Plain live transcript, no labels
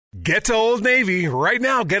Get to Old Navy. Right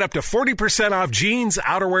now, get up to 40% off jeans,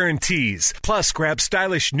 outerwear, and tees. Plus, grab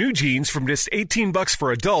stylish new jeans from just $18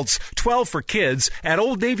 for adults, $12 for kids at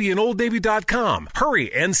Old Navy and OldNavy.com.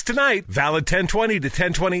 Hurry, ends tonight. Valid 10/20 to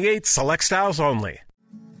 10/28, select styles only.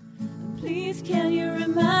 Please can you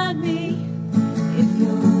remind me if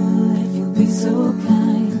you'll be so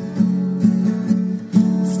kind,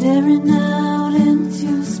 staring out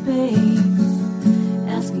into space,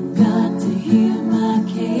 asking God to hear my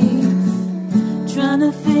case, trying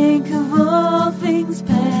to think of all things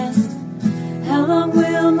past. How long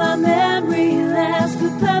will my memory last? The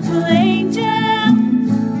purple angel,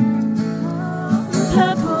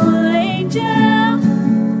 purple angel,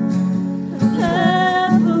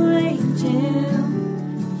 purple angel,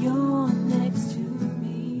 you're next to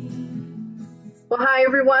me. Well, hi,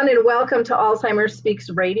 everyone, and welcome to Alzheimer's Speaks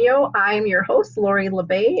Radio. I'm your host, Lori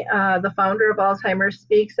LeBay, the founder of Alzheimer's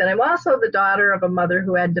Speaks, and I'm also the daughter of a mother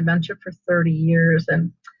who had dementia for 30 years,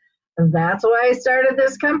 and that's why I started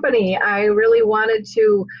this company. I really wanted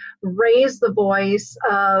to raise the voice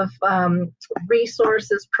of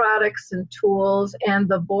resources, products, and tools, and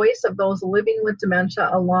the voice of those living with dementia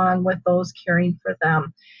along with those caring for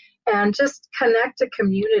them, and just connect a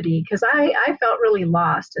community, because I felt really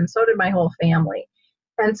lost, and so did my whole family.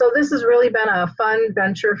 And so this has really been a fun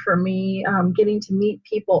venture for me, getting to meet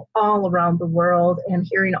people all around the world and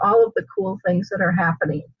hearing all of the cool things that are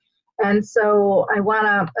happening. And so I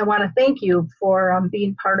wanna thank you for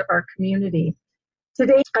being part of our community.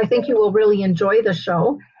 Today, I think you will really enjoy the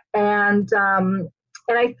show, and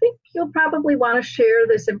I think you'll probably want to share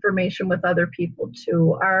this information with other people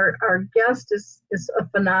too. Our guest is a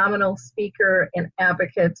phenomenal speaker and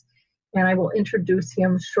advocate, and I will introduce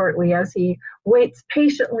him shortly as he waits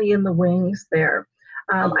patiently in the wings there.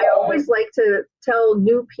 I always like to tell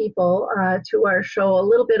new people to our show a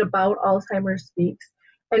little bit about Alzheimer's Speaks.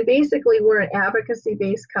 And basically, we're an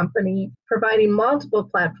advocacy-based company providing multiple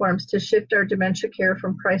platforms to shift our dementia care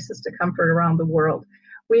from crisis to comfort around the world.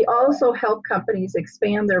 We also help companies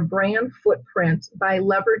expand their brand footprint by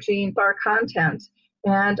leveraging our content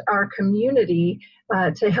and our community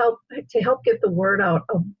to help get the word out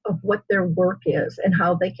of what their work is and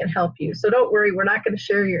how they can help you. So don't worry, we're not going to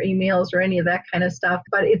share your emails or any of that kind of stuff,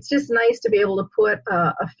 but it's just nice to be able to put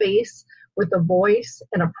a face with a voice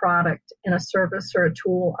and a product and a service or a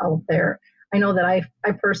tool out there. I know that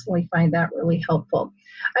I personally find that really helpful.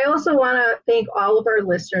 I also want to thank all of our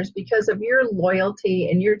listeners because of your loyalty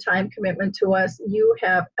and your time commitment to us. You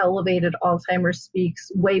have elevated Alzheimer's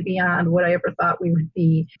Speaks way beyond what I ever thought we would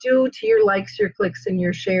be. Due to your likes, your clicks, and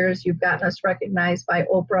your shares, you've gotten us recognized by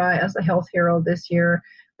Oprah as a health hero this year,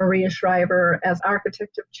 Maria Shriver as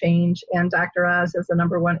Architect of Change, and Dr. Oz as the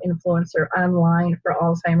 #1 influencer online for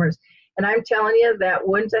Alzheimer's. And I'm telling you, that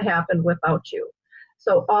wouldn't have happened without you.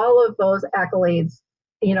 So all of those accolades,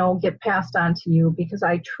 get passed on to you because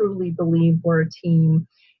I truly believe we're a team.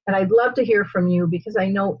 And I'd love to hear from you because I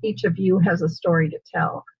know each of you has a story to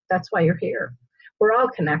tell. That's why you're here. We're all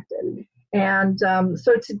connected. And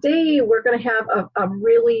so today we're going to have a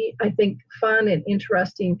really, I think, fun and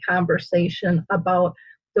interesting conversation about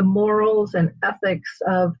the morals and ethics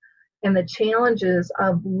and the challenges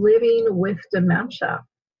of living with dementia.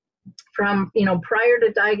 From prior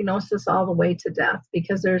to diagnosis all the way to death,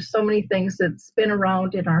 because there's so many things that spin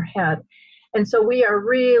around in our head. And so we are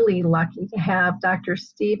really lucky to have Dr.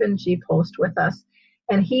 Stephen G. Post with us.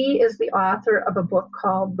 And he is the author of a book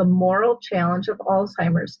called The Moral Challenge of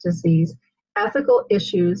Alzheimer's Disease, Ethical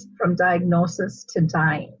Issues from Diagnosis to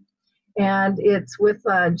Dying. And it's with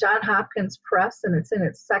Johns Hopkins Press, and it's in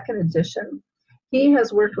its 2nd edition. He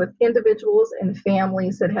has worked with individuals and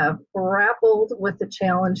families that have grappled with the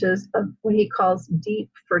challenges of what he calls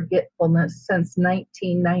deep forgetfulness since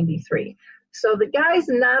 1993. So the guy's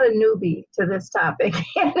not a newbie to this topic,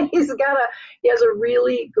 and he has a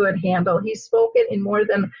really good handle. He's spoken in more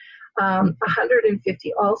than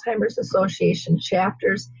 150 Alzheimer's Association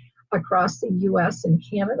chapters across the U.S. and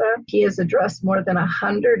Canada. He has addressed more than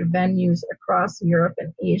 100 venues across Europe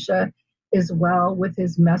and Asia, as well, with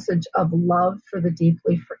his message of love for the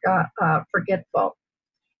deeply forgetful.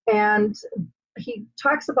 And he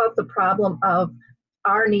talks about the problem of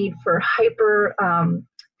our need for hyper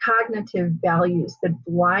cognitive values that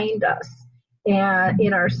blind us and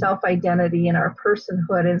in our self-identity and our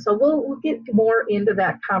personhood. And so we'll get more into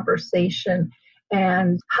that conversation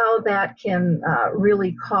and how that can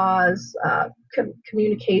really cause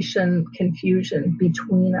communication confusion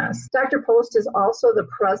between us. Dr. Post is also the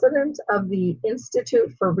president of the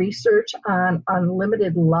Institute for Research on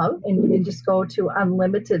Unlimited Love, and you can just go to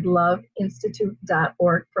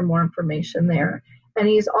unlimitedloveinstitute.org for more information there. And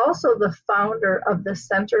he's also the founder of the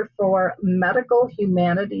Center for Medical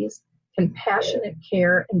Humanities, Compassionate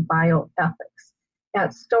Care, and Bioethics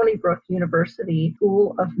at Stony Brook University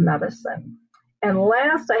School of Medicine. And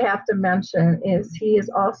last I have to mention is he is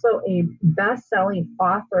also a best-selling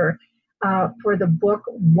author for the book,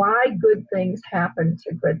 Why Good Things Happen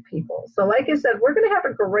to Good People. So like I said, we're going to have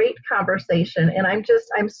a great conversation, and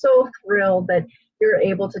I'm so thrilled that you're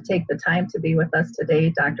able to take the time to be with us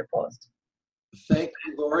today, Dr. Post. Thank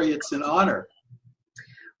you, Lori. It's an honor.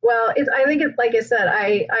 Well, I think it's like I said,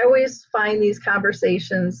 I always find these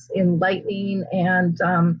conversations enlightening, and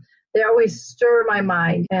they always stir my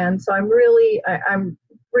mind. And so I'm really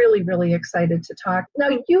excited to talk. Now,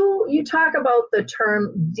 you talk about the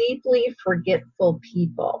term deeply forgetful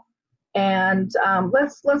people. And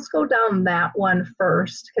let's go down that one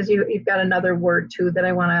first, because you've got another word too that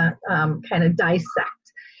I want to kind of dissect.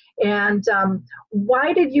 And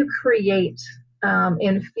why did you create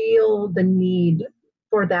and feel the need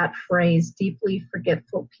for that phrase, deeply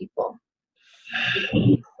forgetful people?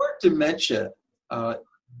 The word dementia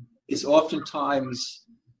is oftentimes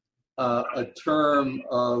a term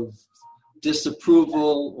of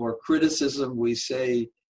disapproval or criticism. We say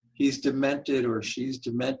he's demented or she's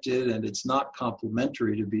demented, and it's not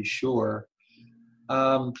complimentary, to be sure.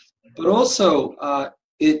 But also,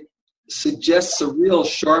 it suggests a real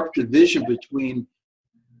sharp division between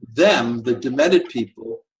them, the demented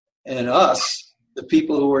people, and us, the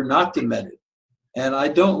people who are not demented. And I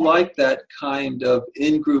don't like that kind of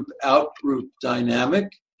in-group, out-group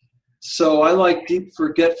dynamic. So I like deep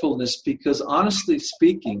forgetfulness because, honestly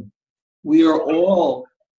speaking, we are all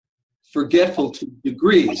forgetful to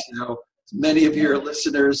degrees. Now, many of your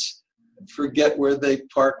listeners forget where they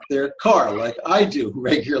park their car, like I do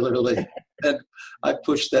regularly. And I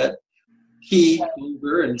push that key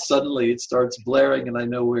over, and suddenly it starts blaring, and I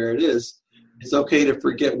know where it is. It's okay to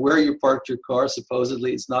forget where you parked your car.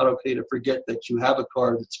 Supposedly, it's not okay to forget that you have a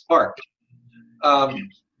car that's parked.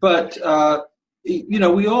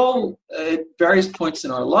 We all, at various points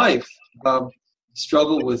in our life,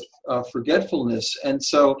 struggle with forgetfulness. And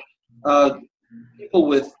so people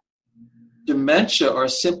with dementia are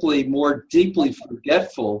simply more deeply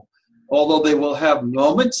forgetful, although they will have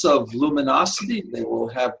moments of luminosity. They will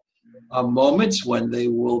have moments when they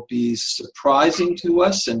will be surprising to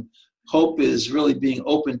us, and hope is really being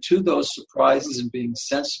open to those surprises and being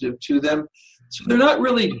sensitive to them. So they're not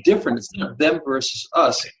really different. It's not them versus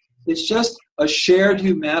us. It's just a shared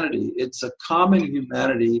humanity. It's a common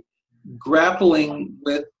humanity grappling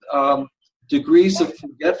with degrees of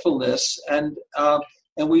forgetfulness, and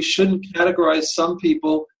we shouldn't categorize some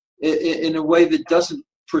people in a way that doesn't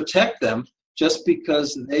protect them just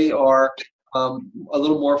because they are a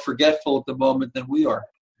little more forgetful at the moment than we are.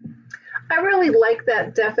 I really like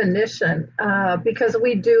that definition because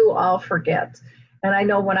we do all forget. And I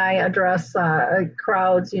know when I address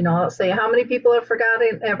crowds, I'll say, how many people have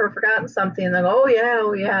ever forgotten something? And they go,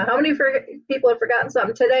 oh yeah. How many people have forgotten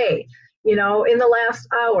something today, in the last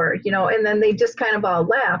hour, and then they just kind of all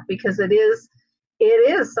laugh because it is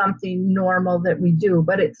something normal that we do,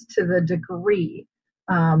 but it's to the degree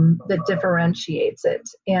that differentiates it.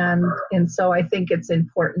 And so I think it's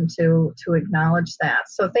important to acknowledge that.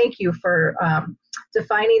 So thank you for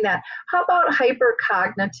defining that. How about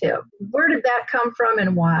hypercognitive? Where did that come from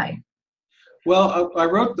and why? Well, I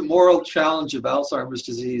wrote The Moral Challenge of Alzheimer's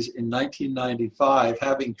Disease in 1995,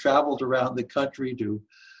 having traveled around the country to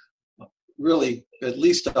really at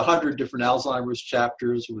least 100 different Alzheimer's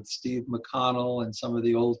chapters with Steve McConnell and some of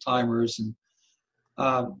the old timers. And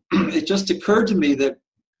it just occurred to me that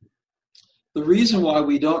the reason why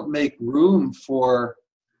we don't make room for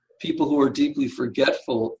people who are deeply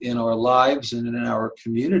forgetful in our lives and in our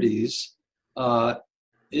communities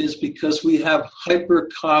is because we have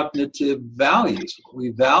hypercognitive values. What we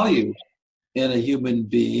value in a human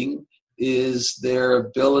being is their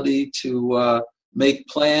ability to make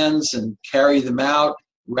plans and carry them out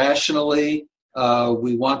rationally.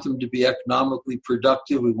 We want them to be economically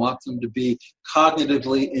productive. We want them to be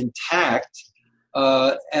cognitively intact.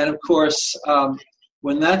 And of course,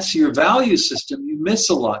 when that's your value system, you miss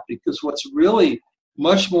a lot, because what's really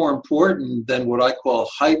much more important than what I call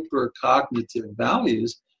hypercognitive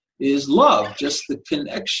values is love, just the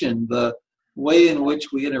connection, the way in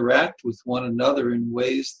which we interact with one another in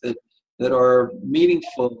ways that are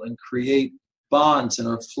meaningful and create bonds and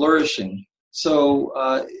are flourishing. So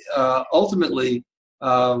ultimately,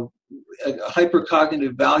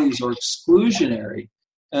 hypercognitive values are exclusionary,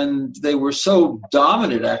 and they were so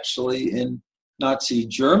dominant actually in Nazi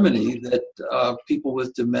Germany that people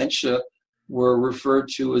with dementia were referred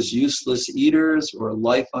to as useless eaters or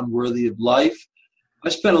life unworthy of life. I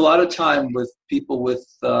spent a lot of time with people with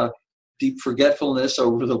deep forgetfulness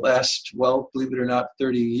over the last, well, believe it or not,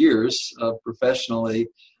 30 years professionally,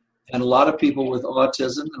 and a lot of people with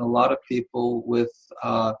autism and a lot of people with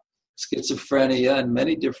schizophrenia and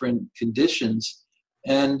many different conditions.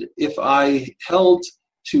 And if I held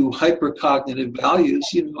to hypercognitive values,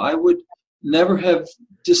 I would never have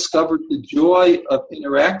discovered the joy of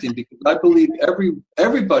interacting, because I believe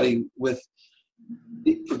everybody with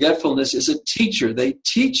forgetfulness is a teacher. They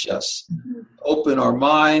teach us to open our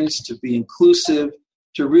minds, to be inclusive,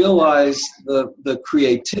 to realize the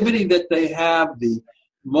creativity that they have, the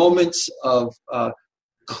moments of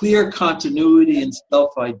clear continuity and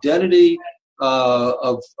self-identity,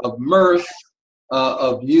 of mirth,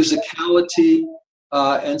 of musicality,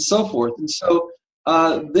 and so forth. And so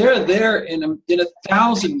they're there in a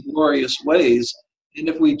thousand glorious ways. And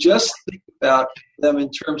if we just think about them in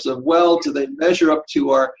terms of, well, do they measure up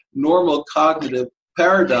to our normal cognitive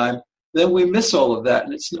paradigm, then we miss all of that,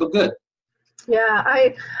 and it's no good. Yeah,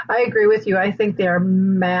 I agree with you. I think they are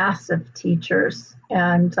massive teachers.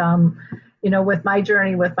 And, with my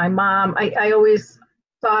journey with my mom, I always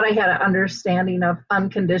thought I had an understanding of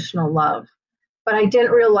unconditional love, but I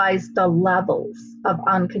didn't realize the levels of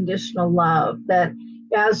unconditional love, that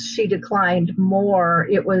as she declined more,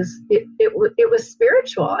 it was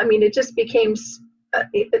spiritual. I mean, it just became,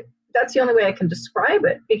 that's the only way I can describe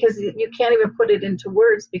it, because you can't even put it into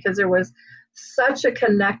words, because there was such a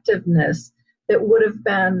connectiveness that would have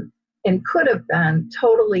been and could have been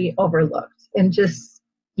totally overlooked and just,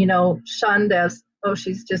 shunned as, oh,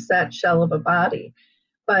 she's just that shell of a body.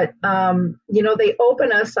 But, they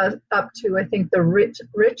open us up to, I think, the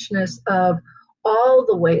richness of all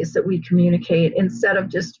the ways that we communicate, instead of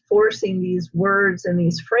just forcing these words and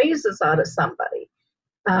these phrases out of somebody.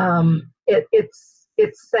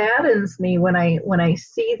 It saddens me when I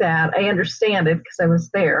see that. I understand it because I was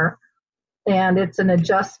there, and it's an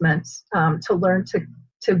adjustment to learn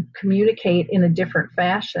to communicate in a different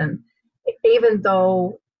fashion, even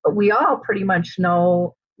though we all pretty much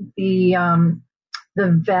know the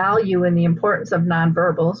value and the importance of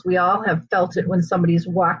nonverbals. We all have felt it when somebody's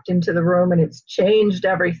walked into the room and it's changed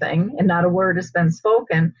everything and not a word has been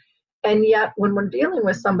spoken. And yet when we're dealing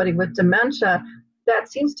with somebody with dementia,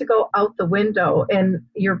 that seems to go out the window. And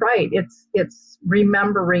you're right, it's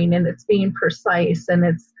remembering, and it's being precise, and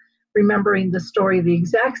it's remembering the story the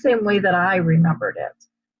exact same way that I remembered it.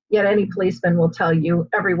 Yet any policeman will tell you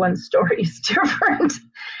everyone's story is different.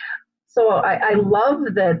 So I love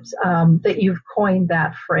that you've coined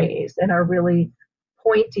that phrase and are really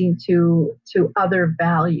pointing to other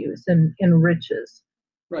values and riches.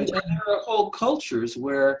 Right. And there are whole cultures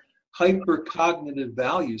where hypercognitive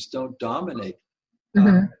values don't dominate.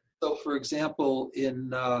 Mm-hmm. So, for example,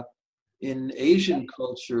 in Asian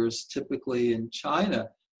cultures, typically in China,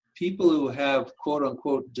 people who have quote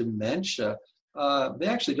unquote dementia, they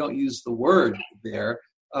actually don't use the word there.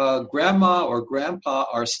 Grandma or grandpa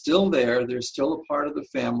are still there. They're still a part of the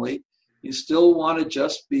family. You still want to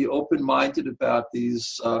just be open-minded about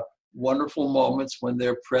these wonderful moments when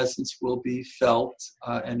their presence will be felt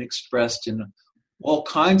and expressed in all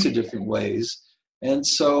kinds of different ways. And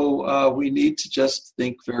so we need to just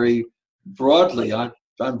think very broadly.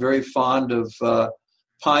 I'm very fond of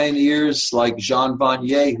pioneers like Jean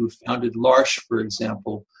Vanier, who founded L'Arche, for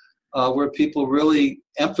example, where people really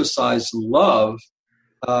emphasize love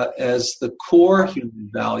as the core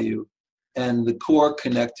human value and the core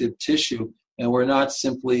connective tissue. And we're not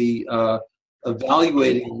simply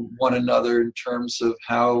evaluating one another in terms of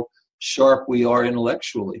how sharp we are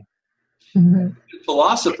intellectually. Mm-hmm.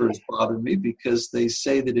 Philosophers bother me because they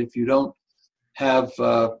say that if you don't have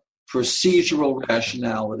procedural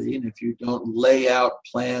rationality, and if you don't lay out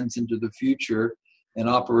plans into the future and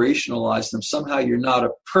operationalize them, somehow you're not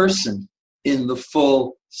a person in the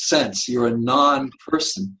full sense. You're a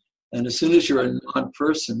non-person. And as soon as you're a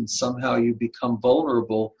non-person, somehow you become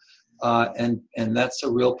vulnerable, and that's a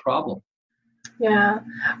real problem. Yeah.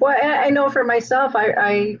 Well, I know for myself,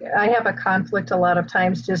 I have a conflict a lot of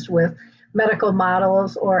times just with medical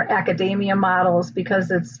models or academia models,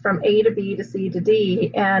 because it's from A to B to C to D.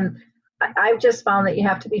 And I've just found that you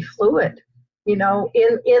have to be fluid,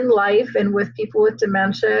 in life, and with people with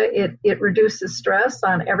dementia, it reduces stress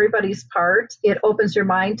on everybody's part. It opens your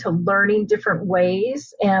mind to learning different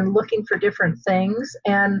ways and looking for different things,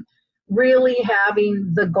 and really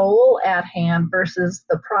having the goal at hand versus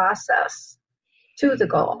the process to the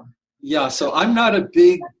goal. Yeah, so I'm not a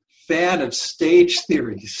big fan of stage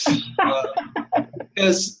theories.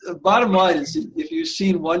 Because the bottom line is, if you've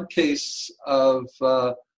seen one case of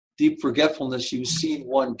deep forgetfulness, you've seen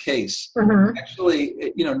one case. Mm-hmm. Actually,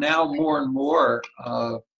 now more and more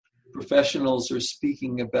professionals are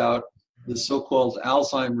speaking about the so-called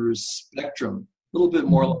Alzheimer's spectrum, a little bit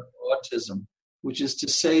more like autism, which is to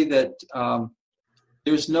say that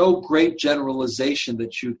there's no great generalization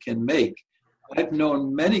that you can make. I've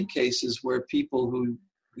known many cases where people who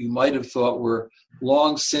you might have thought were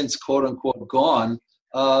long since, quote unquote, gone,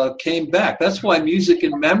 came back. That's why music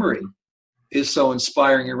and memory is so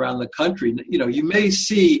inspiring around the country. You may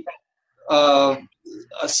see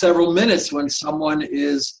several minutes when someone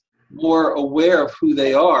is more aware of who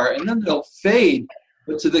they are, and then they'll fade.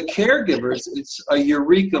 But to the caregivers, it's a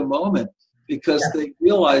eureka moment because they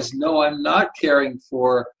realize, no, I'm not caring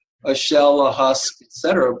for a shell, a husk,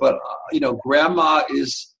 etc. But grandma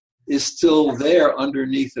is still there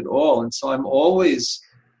underneath it all, and so I'm always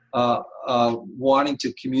wanting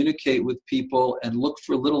to communicate with people and look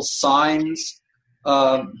for little signs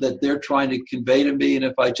that they're trying to convey to me. And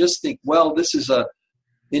if I just think, well, this is a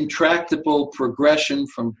intractable progression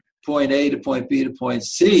from point A to point B to point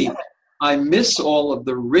C, I miss all of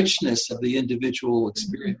the richness of the individual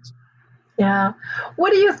experience. Yeah.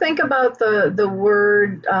 What do you think about the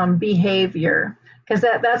word behavior? Because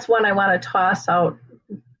that's one I want to toss out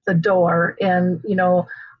the door. And,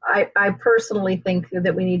 I personally think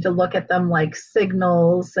that we need to look at them like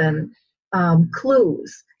signals and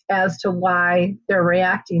clues as to why they're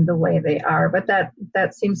reacting the way they are. But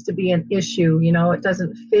that seems to be an issue. It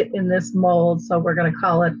doesn't fit in this mold, so we're going to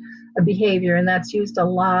call it a behavior. And that's used a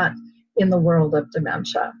lot in the world of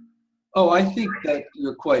dementia. Oh, I think that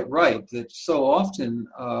you're quite right, that so often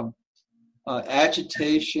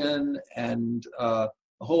agitation and a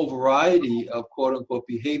whole variety of quote-unquote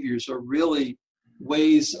behaviors are really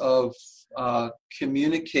ways of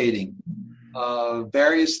communicating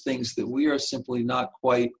various things that we are simply not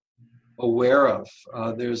quite aware of.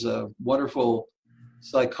 There's a wonderful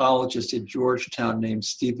psychologist at Georgetown named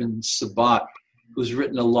Stephen Sabat who's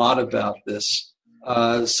written a lot about this.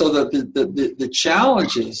 So the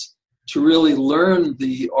challenge is to really learn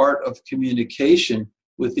the art of communication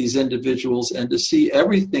with these individuals and to see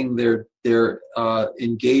everything they're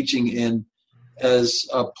engaging in as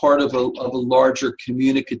a part of a larger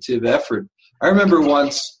communicative effort. I remember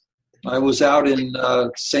once I was out in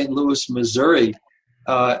St. Louis, Missouri,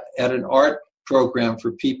 at an art program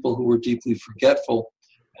for people who were deeply forgetful,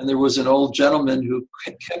 and there was an old gentleman who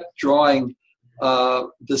kept drawing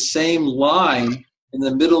the same line in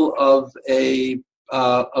the middle of a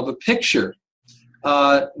picture.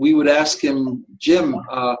 We would ask him, Jim,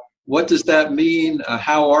 what does that mean?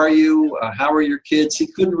 How are you? How are your kids? He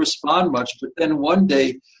couldn't respond much, but then one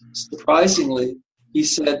day, surprisingly, he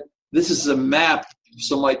said, this is a map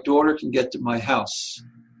so my daughter can get to my house.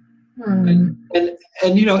 And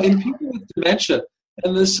in people with dementia,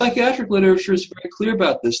 and the psychiatric literature is very clear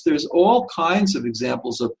about this, there's all kinds of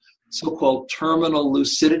examples of so-called terminal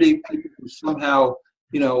lucidity, people who somehow,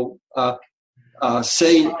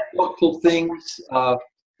 say thoughtful things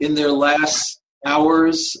in their last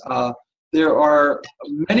hours. There are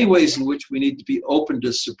many ways in which we need to be open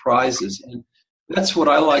to surprises, and that's what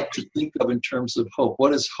I like to think of in terms of hope.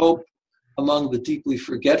 What is hope among the deeply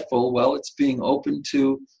forgetful? Well, it's being open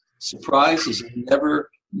to surprises and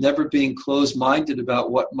never being closed-minded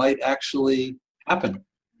about what might actually happen.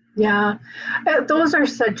 Yeah, those are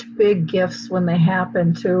such big gifts when they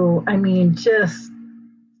happen too. I mean, just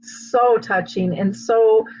so touching and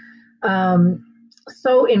so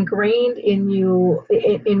ingrained in you,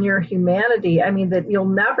 in your humanity. I mean, that you'll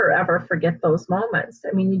never ever forget those moments.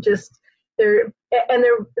 I mean,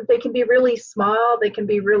 they can be really small, they can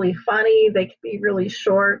be really funny, they can be really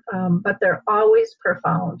short, but they're always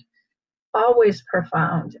profound,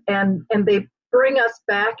 and they bring us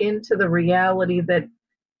back into the reality that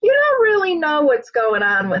you don't really know what's going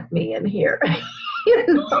on with me in here.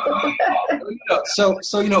 So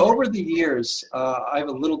over the years, I have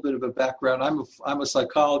a little bit of a background. I'm a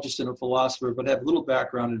psychologist and a philosopher, but I have a little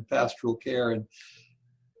background in pastoral care. And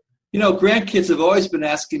grandkids have always been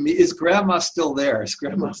asking me, "Is Grandma still there? Is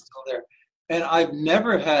Grandma still there?" And I've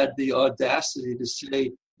never had the audacity to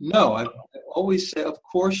say no. I always say, "Of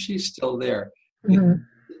course she's still there." Mm-hmm.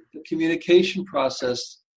 The communication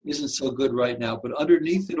process isn't so good right now, but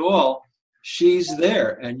underneath it all, she's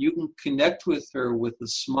there, and you can connect with her with a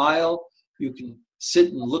smile. You can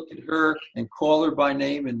sit and look at her and call her by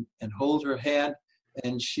name and hold her hand,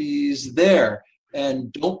 and she's there.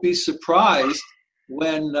 And don't be surprised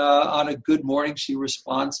when on a good morning she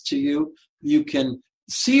responds to you. You can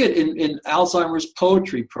see it in Alzheimer's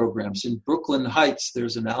poetry programs. In Brooklyn Heights,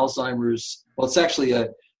 there's an Alzheimer's, well, it's actually a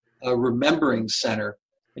remembering center.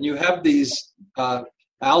 And you have these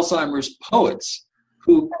Alzheimer's poets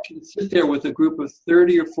who can sit there with a group of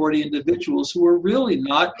 30 or 40 individuals who are really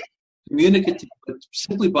not communicative, but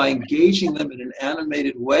simply by engaging them in an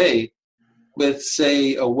animated way with,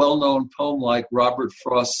 say, a well-known poem like Robert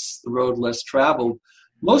Frost's The Road Less Traveled,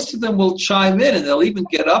 most of them will chime in, and they'll even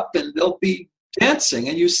get up and they'll be dancing.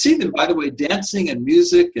 And you see them, by the way, dancing and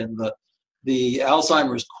music and the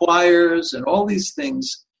Alzheimer's choirs and all these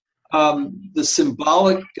things. The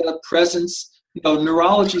symbolic presence.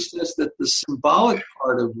 Neurology says that the symbolic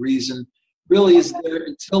part of reason really is there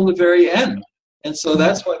until the very end. And so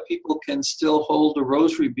that's why people can still hold a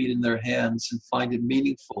rosary bead in their hands and find it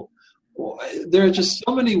meaningful. There are just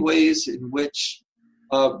so many ways in which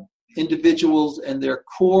individuals and their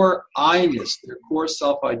core I-ness, their core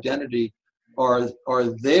self-identity are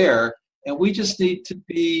there. And we just need to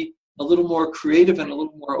be a little more creative and a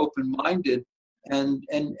little more open-minded. And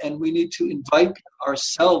we need to invite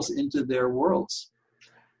ourselves into their worlds.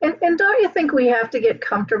 And don't you think we have to get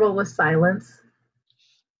comfortable with silence?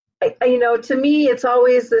 To me, it's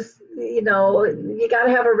always this, you got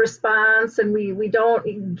to have a response, and we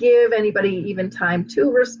don't give anybody even time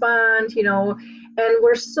to respond, and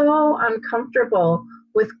we're so uncomfortable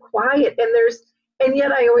with quiet. And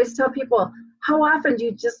yet I always tell people, how often do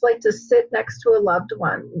you just like to sit next to a loved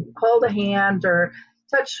one, hold a hand or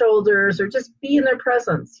touch shoulders or just be in their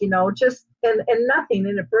presence, and nothing,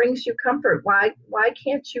 and it brings you comfort. Why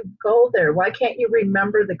can't you go there? Why can't you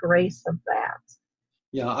remember the grace of that?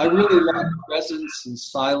 Yeah, I really like presence and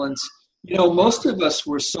silence. Most of us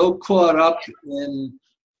were so caught up in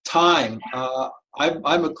time.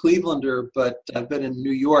 I'm a Clevelander, but I've been in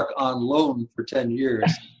New York on loan for 10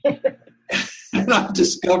 years. And I've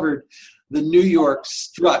discovered the New York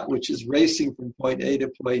strut, which is racing from point A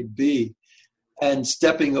to point B and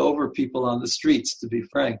stepping over people on the streets, to be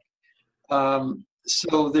frank.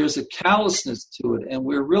 So there's a callousness to it, and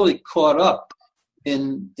we're really caught up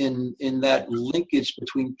in that linkage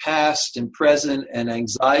between past and present and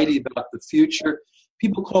anxiety about the future.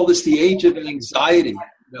 People call this the age of anxiety.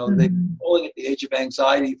 They've been calling it the age of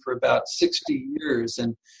anxiety for about 60 years,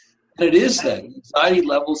 and it is that. Anxiety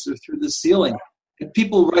levels are through the ceiling. And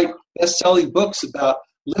people write best-selling books about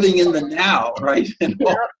living in the now, right? And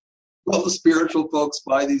all the spiritual folks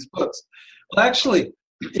buy these books. Well, actually,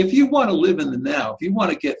 if you want to live in the now, if you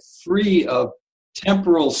want to get free of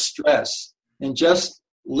temporal stress and just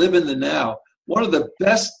live in the now, one of the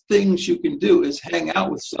best things you can do is hang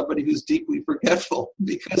out with somebody who's deeply forgetful,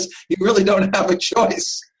 because you really don't have a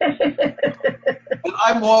choice. And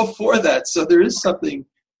I'm all for that. So there is something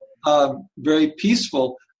very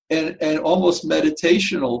peaceful and almost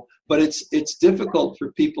meditational, but it's difficult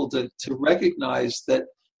for people to recognize that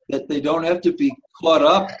they don't have to be caught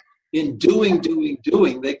up in doing.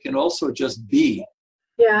 They can also just be.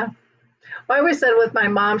 Yeah. Well, I always said with my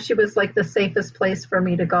mom, she was like the safest place for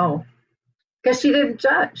me to go, because she didn't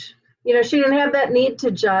judge. She didn't have that need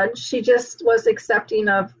to judge. She just was accepting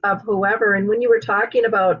of whoever. And when you were talking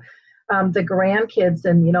about the grandkids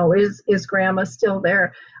and, is grandma still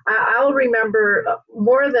there? I'll remember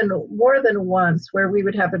more than once where we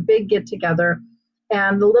would have a big get together,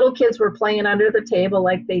 and the little kids were playing under the table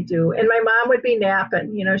like they do. And my mom would be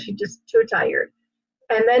napping, she's just too tired.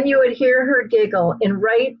 And then you would hear her giggle, and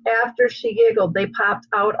right after she giggled, they popped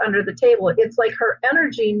out under the table. It's like her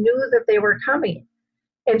energy knew that they were coming,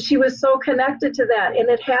 and she was so connected to that. And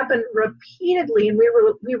it happened repeatedly, and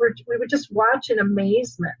we would just watch in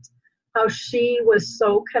amazement how she was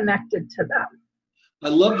so connected to them. I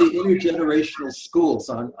love the intergenerational schools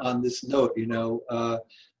on this note.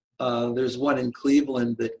 There's one in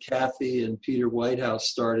Cleveland that Kathy and Peter Whitehouse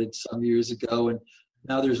started some years ago, and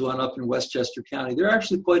now there's one up in Westchester County. There are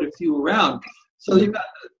actually quite a few around. So you've got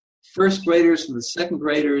the first graders and the second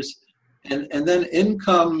graders, and then in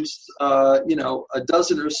comes a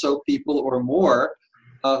dozen or so people or more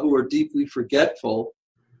who are deeply forgetful,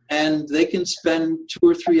 and they can spend 2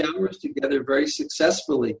 or 3 hours together very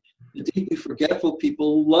successfully. The deeply forgetful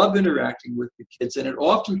people love interacting with the kids, and it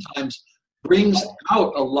oftentimes brings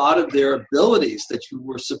out a lot of their abilities that you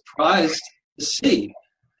were surprised to see.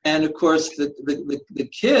 And of course, the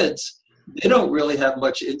kids, they don't really have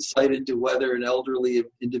much insight into whether an elderly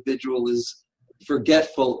individual is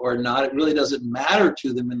forgetful or not. It really doesn't matter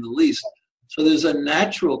to them in the least. So there's a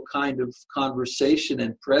natural kind of conversation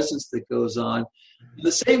and presence that goes on. And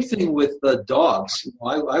the same thing with dogs.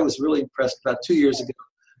 I was really impressed about 2 years ago.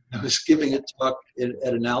 I was giving a talk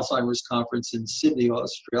at an Alzheimer's conference in Sydney,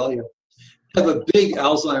 Australia. They have a big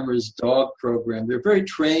Alzheimer's dog program. They're very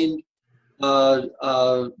trained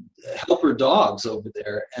helper dogs over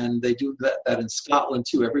there, and they do that in Scotland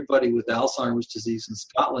too. Everybody with Alzheimer's disease in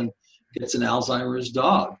Scotland gets an Alzheimer's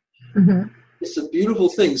dog. Mm-hmm. It's a beautiful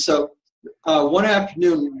thing. So one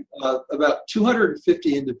afternoon, about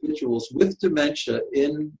 250 individuals with dementia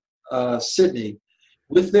in Sydney,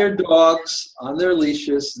 with their dogs on their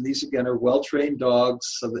leashes, and these again are well-trained dogs,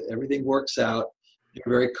 so that everything works out.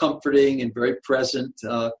 They're very comforting and very present.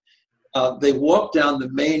 They walked down the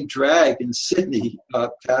main drag in Sydney,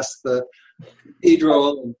 past the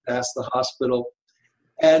cathedral and past the hospital,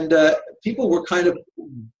 and people were kind of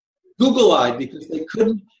Google-eyed because they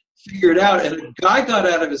couldn't figure it out. And a guy got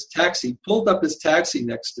out of his taxi, pulled up his taxi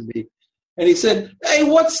next to me, and he said, "Hey,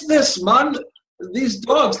 what's this, man? These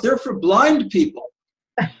dogs, they're for blind people."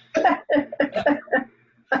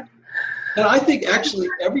 And I think actually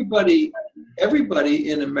everybody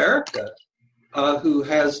in America who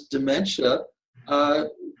has dementia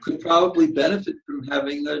could probably benefit from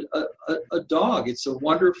having a dog. It's a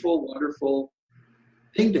wonderful, wonderful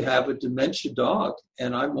thing to have a dementia dog,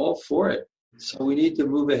 and I'm all for it. So we need to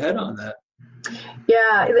move ahead on that.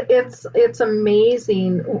 Yeah, it's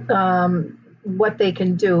amazing what they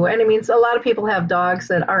can do. And I mean, a lot of people have dogs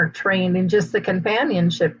that aren't trained, and just the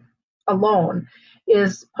companionship alone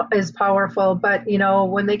is powerful. But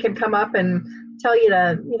when they can come up and tell you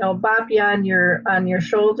to bop you on your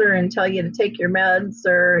shoulder and tell you to take your meds,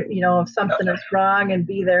 or if something is wrong, and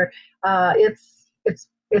be there, it's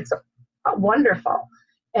wonderful.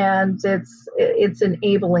 And it's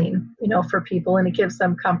enabling, for people, and it gives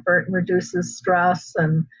them comfort and reduces stress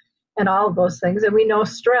and all of those things. And we know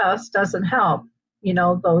stress doesn't help,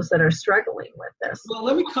 those that are struggling with this. Well,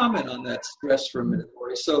 let me comment on that stress for a minute,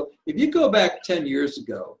 Lori. So if you go back 10 years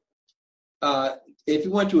ago, if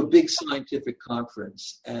you went to a big scientific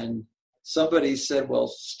conference and somebody said, well,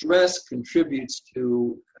 stress contributes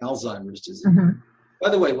to Alzheimer's disease. Mm-hmm. By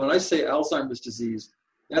the way, when I say Alzheimer's disease,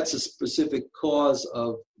 that's a specific cause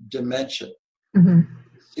of dementia. Mm-hmm.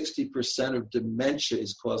 60% of dementia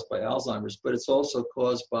is caused by Alzheimer's, but it's also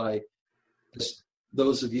caused by, as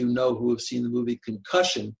those of you know who have seen the movie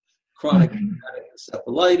Concussion, chronic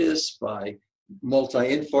encephalitis, by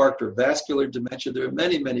multi-infarct or vascular dementia. There are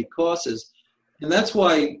many, many causes. And that's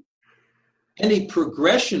why any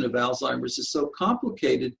progression of Alzheimer's is so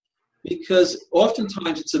complicated, because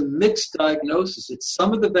oftentimes it's a mixed diagnosis. It's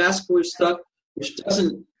some of the vascular stuff which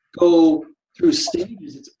doesn't go through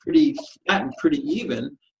stages. It's pretty flat and pretty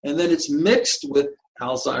even. And then it's mixed with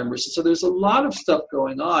Alzheimer's. So there's a lot of stuff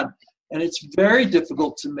going on. And it's very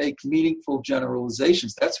difficult to make meaningful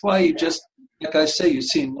generalizations. That's why you just, like I say, you've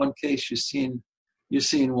seen one case, you've seen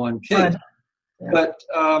one case. Yeah. But,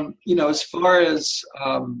 as far as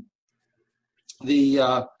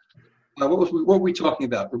what were we talking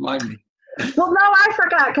about? Remind me. Well, no, I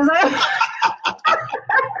forgot, because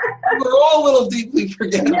we're all a little deeply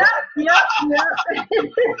forgetful. Yeah.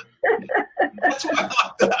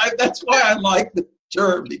 That's why I like the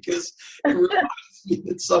term, because it reminds me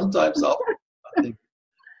that sometimes I'll think.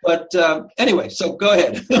 But anyway, so go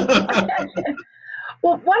ahead.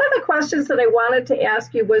 Well, one of the questions that I wanted to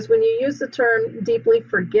ask you was, when you use the term deeply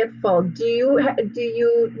forgetful, do you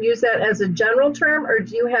use that as a general term, or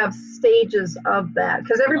do you have stages of that?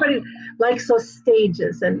 Because everybody likes those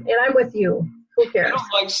stages, and I'm with you. Who cares? I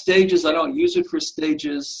don't like stages. I don't use it for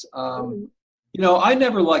stages. I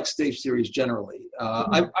never like stage theories generally.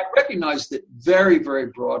 I recognize that very, very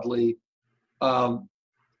broadly,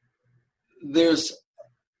 there's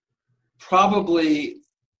probably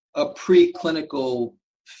a preclinical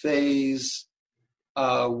phase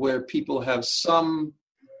where people have some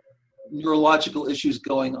neurological issues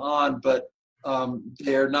going on, but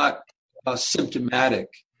they're not symptomatic.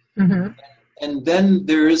 Mm-hmm. And then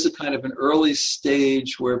there is a kind of an early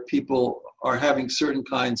stage where people are having certain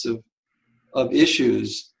kinds of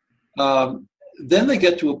issues. Then they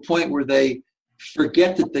get to a point where they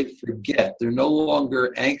forget that they forget. They're no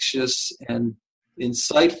longer anxious and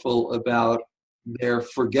insightful about their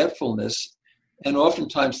forgetfulness. And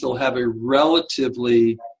oftentimes they'll have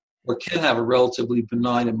can have a relatively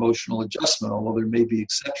benign emotional adjustment, although there may be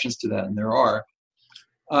exceptions to that, and there are.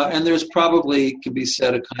 And there's probably, can be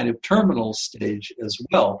said, a kind of terminal stage as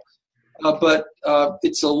well. But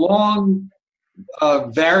it's a long,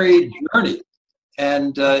 varied journey.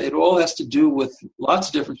 And it all has to do with lots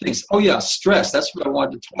of different things. Oh, yeah, stress. That's what I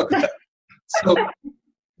wanted to talk about. So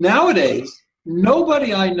nowadays,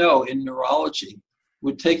 nobody I know in neurology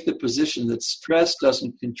would take the position that stress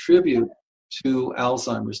doesn't contribute to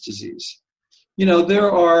Alzheimer's disease.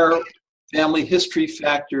 There are family history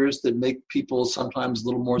factors that make people sometimes a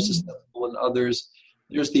little more susceptible than others.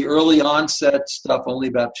 There's the early onset stuff. Only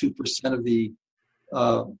about 2% of the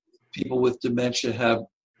people with dementia have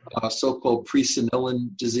so-called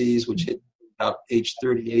presenilin disease, which hit about age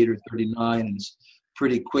 38 or 39, and it's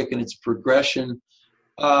pretty quick in its progression.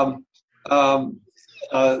 There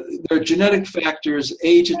are genetic factors.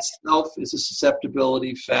 Age itself is a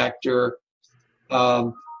susceptibility factor.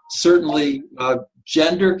 Certainly,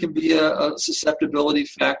 gender can be a susceptibility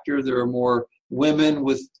factor. There are more women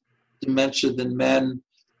with dementia than men.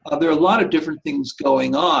 There are a lot of different things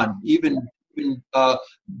going on. Even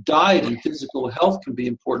diet and physical health can be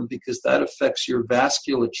important because that affects your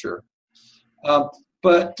vasculature.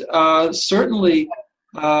 But certainly,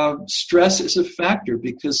 stress is a factor,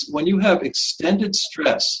 because when you have extended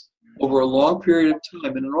stress over a long period of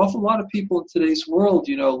time, and an awful lot of people in today's world,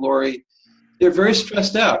 Lori, they're very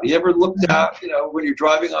stressed out. You ever looked out, when you're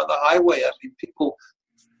driving on the highway, I mean, people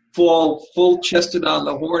fall full-chested on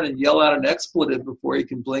the horn and yell out an expletive before you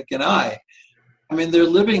can blink an eye. I mean, they're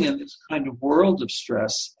living in this kind of world of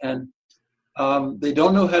stress, and they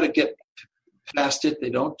don't know how to get past it. They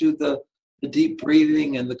don't do the deep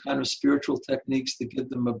breathing and the kind of spiritual techniques that give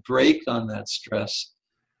them a break on that stress.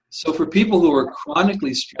 So for people who are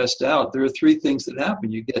chronically stressed out, there are three things that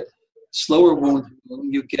happen. You get slower wound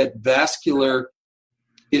healing, you get vascular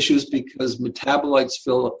issues because metabolites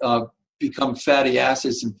become fatty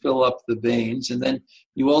acids and fill up the veins, and then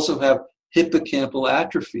you also have hippocampal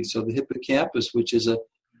atrophy. So the hippocampus, which is a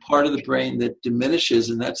part of the brain that diminishes,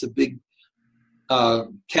 and that's a big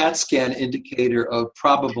CAT scan indicator of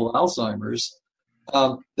probable Alzheimer's,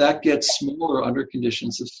 that gets smaller under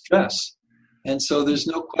conditions of stress. And so there's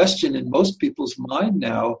no question in most people's mind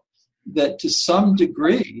now that to some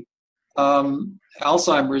degree,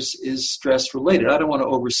 Alzheimer's is stress related. I don't want to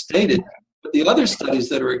overstate it, but the other studies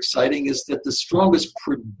that are exciting is that the strongest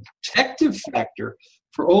protective factor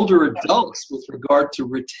for older adults with regard to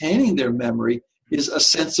retaining their memory is a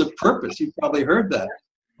sense of purpose. You've probably heard that.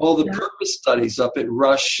 All the purpose studies up at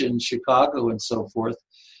Rush in Chicago and so forth,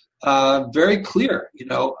 very clear,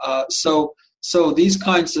 So these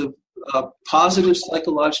kinds of positive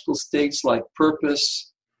psychological states like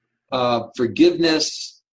purpose,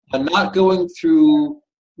 forgiveness, not going through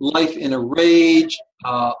life in a rage,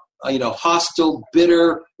 hostile,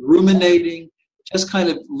 bitter, ruminating, just kind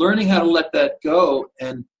of learning how to let that go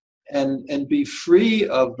and be free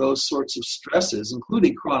of those sorts of stresses,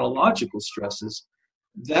 including chronological stresses.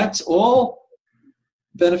 That's all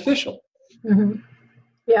beneficial. Mm-hmm.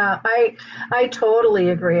 Yeah, I totally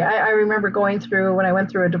agree. I remember when I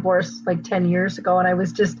went through a divorce like 10 years ago, and I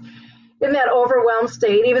was just in that overwhelmed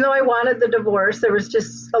state. Even though I wanted the divorce, there was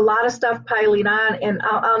just a lot of stuff piling on. And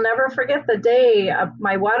I'll never forget the day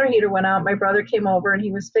my water heater went out. My brother came over and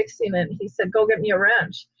he was fixing it. He said, "Go get me a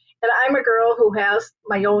wrench." And I'm a girl who has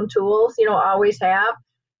my own tools, always have.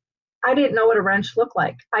 I didn't know what a wrench looked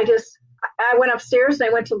like. I went upstairs and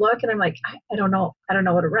I went to look, and I'm like, I don't know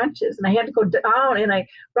what a wrench is. And I had to go down, and I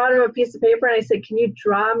brought him a piece of paper and I said, "Can you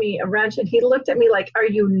draw me a wrench?" And he looked at me like, "Are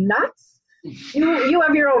you nuts? You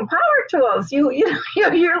have your own power tools. You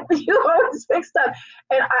always fix stuff."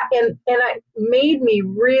 And it made me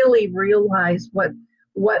really realize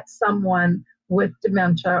what someone with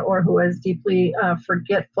dementia or who is deeply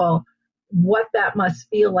forgetful, what that must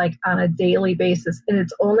feel like on a daily basis. And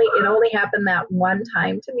it only happened that one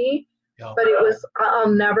time to me. But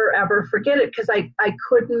I'll never ever forget it, because I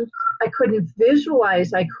couldn't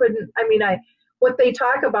visualize. What they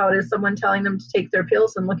talk about is someone telling them to take their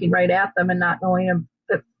pills and looking right at them and not knowing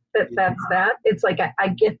that's that. It's like, I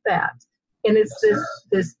get that. And it's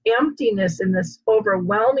this emptiness and this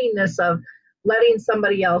overwhelmingness of letting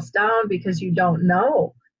somebody else down because you don't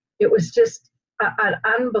know. It was just an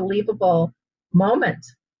unbelievable moment.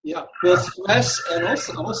 Yeah, well, stress and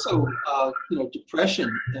also depression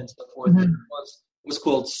and so forth was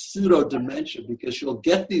called pseudo-dementia, because you'll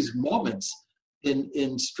get these moments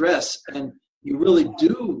in stress and you really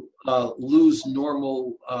do lose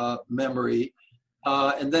normal memory,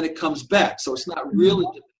 and then it comes back. So it's not really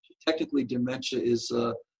dementia. Technically, dementia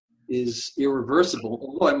is irreversible,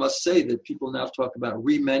 although I must say that people now talk about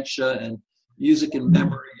rementia and music and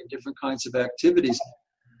memory and different kinds of activities.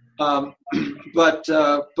 But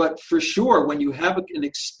for sure, when you have an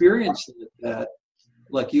experience like that,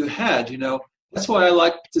 like you had, that's why I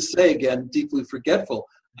like to say, again, deeply forgetful.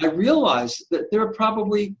 I realize that there are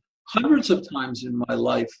probably hundreds of times in my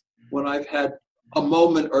life when I've had a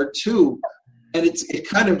moment or two, and it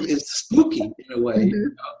kind of is spooky in a way.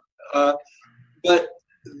 But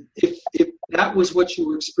if that was what you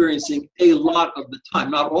were experiencing a lot of the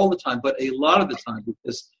time, not all the time, but a lot of the time,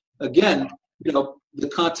 because again, the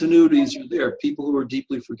continuities are there. People who are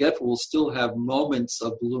deeply forgetful will still have moments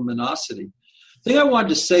of luminosity. The thing I wanted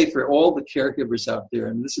to say for all the caregivers out there,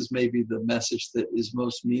 and this is maybe the message that is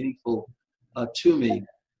most meaningful to me,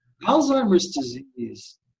 Alzheimer's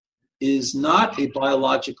disease is not a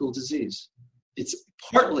biological disease. It's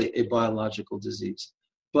partly a biological disease,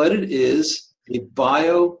 but it is a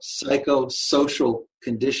biopsychosocial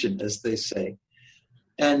condition, as they say.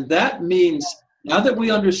 And that means now that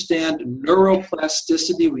we understand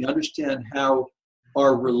neuroplasticity, we understand how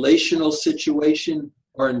our relational situation,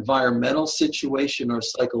 our environmental situation, our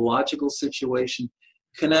psychological situation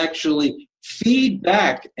can actually feed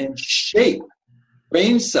back and shape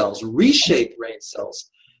brain cells, reshape brain cells,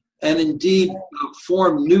 and indeed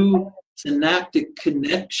form new synaptic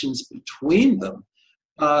connections between them.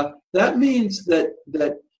 That means that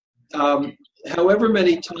however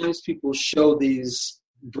many times people show these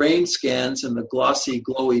brain scans and the glossy,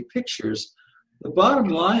 glowy pictures, the bottom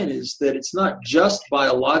line is that it's not just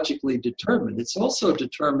biologically determined. It's also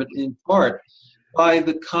determined in part by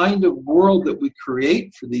the kind of world that we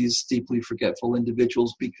create for these deeply forgetful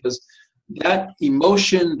individuals, because that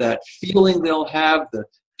emotion, that feeling they'll have, the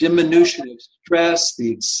diminution of stress,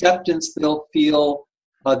 the acceptance they'll feel,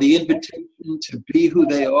 the invitation to be who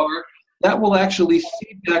they are, that will actually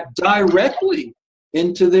feed back directly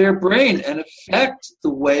into their brain and affect the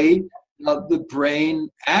way the brain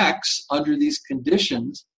acts under these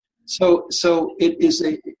conditions. So it is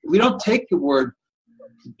we don't take the word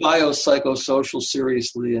biopsychosocial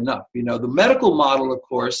seriously enough. The medical model, of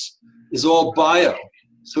course, is all bio.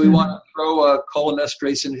 So we want to throw a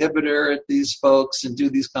cholinesterase inhibitor at these folks and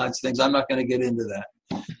do these kinds of things. I'm not going to get into that.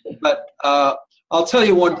 But I'll tell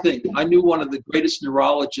you one thing. I knew one of the greatest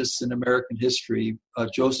neurologists in American history,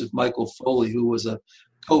 Joseph Michael Foley, who was a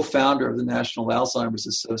co-founder of the National Alzheimer's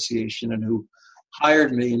Association and who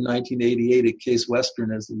hired me in 1988 at Case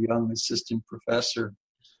Western as a young assistant professor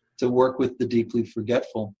to work with the deeply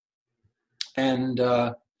forgetful. And,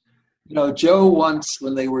 Joe once,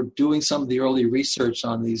 when they were doing some of the early research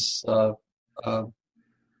on these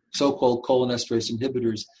so-called cholinesterase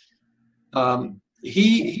inhibitors,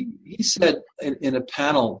 he said in a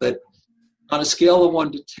panel that on a scale of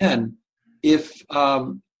 1 to 10, if a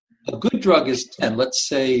good drug is 10, let's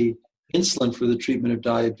say insulin for the treatment of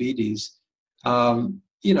diabetes,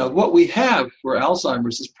 what we have for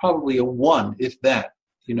Alzheimer's is probably a 1, if that.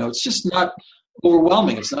 It's just not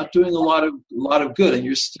overwhelming. It's not doing a lot of good. And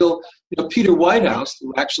you're still, Peter Whitehouse,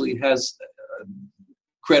 who actually has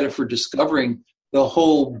credit for discovering the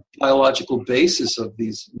whole biological basis of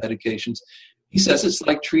these medications, he says it's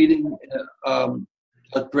like treating a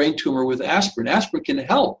brain tumor with aspirin. Aspirin can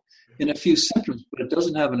help in a few symptoms, but it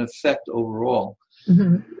doesn't have an effect overall.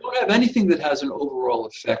 Mm-hmm. We don't have anything that has an overall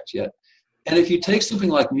effect yet. And if you take something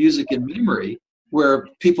like music and memory, where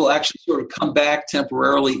people actually sort of come back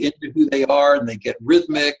temporarily into who they are and they get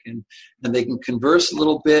rhythmic and they can converse a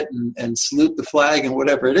little bit and salute the flag and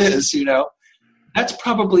whatever it is, that's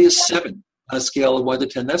probably a 7 on a scale of 1 to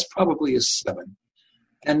 10. That's probably a 7.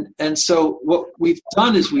 And so what we've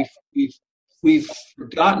done is we've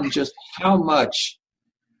forgotten just how much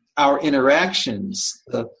our interactions,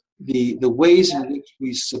 the ways in which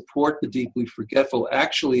we support the deeply forgetful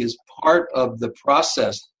actually is part of the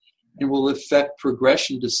process and will affect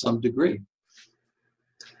progression to some degree.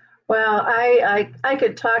 Well, I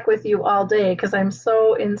could talk with you all day because I'm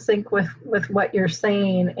so in sync with what you're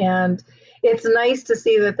saying. And it's nice to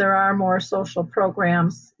see that there are more social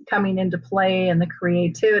programs coming into play and the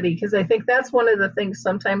creativity, because I think that's one of the things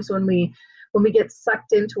sometimes when we get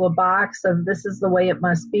sucked into a box of this is the way it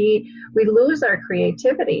must be, we lose our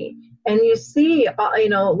creativity. And you see,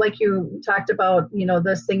 like you talked about,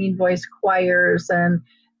 the singing voice choirs and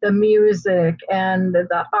the music and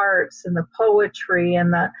the arts and the poetry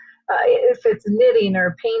and the if it's knitting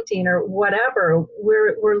or painting or whatever,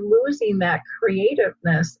 we're losing that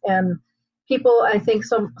creativeness. And people, I think,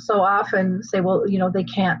 so often say, well, they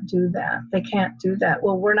can't do that. They can't do that.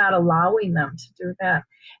 Well, we're not allowing them to do that.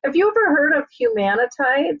 Have you ever heard of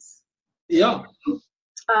Humanitides? Yeah.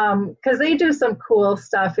 Because they do some cool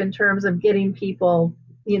stuff in terms of getting people,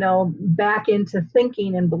 back into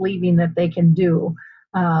thinking and believing that they can do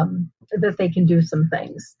some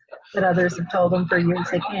things that others have told them for years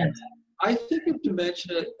they can't. I think of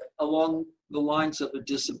dementia along the lines of a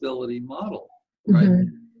disability model, right?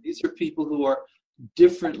 Mm-hmm. These are people who are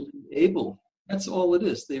differently able. That's all it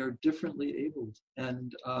is. They are differently abled.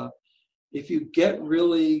 And if you get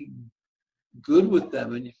really good with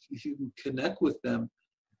them and if you can connect with them,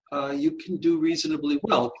 you can do reasonably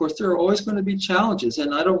well. Of course, there are always going to be challenges,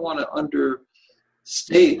 and I don't want to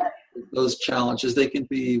understate those challenges. They can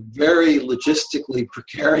be very logistically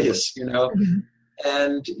precarious, mm-hmm.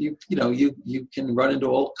 and you can run into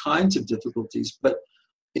all kinds of difficulties. But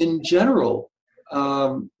in general,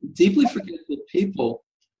 deeply forgetful people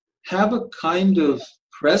have a kind of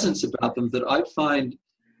presence about them that I find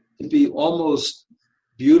to be almost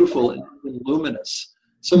beautiful and even luminous.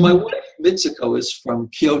 So my wife, Mitsuko, is from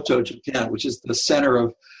Kyoto, Japan, which is the center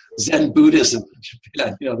of Zen Buddhism in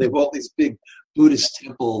Japan. They have all these big Buddhist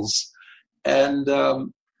temples. And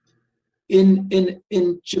in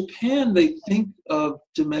Japan, they think of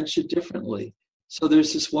dementia differently. So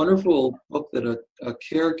there's this wonderful book that a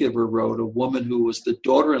caregiver wrote, a woman who was the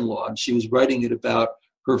daughter-in-law, and she was writing it about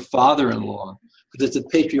her father-in-law, because it's a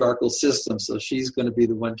patriarchal system, so she's going to be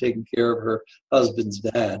the one taking care of her husband's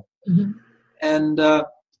dad. Mm-hmm. And,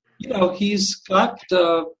 he's got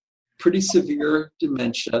pretty severe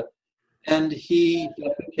dementia, and he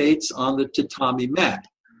defecates on the tatami mat,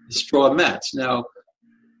 the straw mats. Now,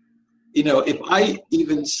 if I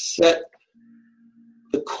even set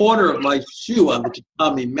the corner of my shoe on the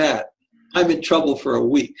tatami mat, I'm in trouble for a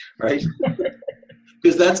week, right?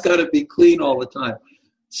 Because that's got to be clean all the time.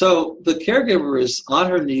 So the caregiver is on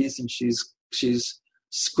her knees, and she's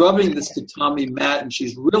scrubbing this tatami mat, and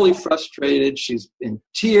she's really frustrated. She's in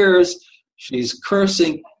tears. She's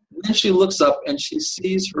cursing. And then she looks up, and she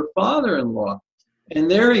sees her father-in-law.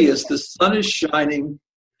 And there he is. The sun is shining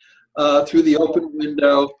through the open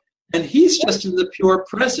window, and he's just in the pure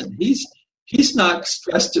present. He's not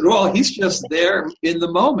stressed at all. He's just there in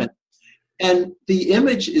the moment. And the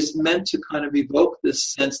image is meant to kind of evoke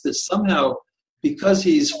this sense that somehow, because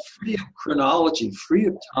he's free of chronology, free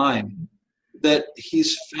of time, that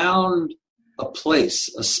he's found a place,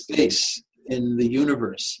 a space in the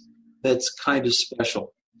universe that's kind of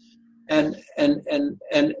special. And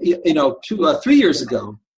 3 years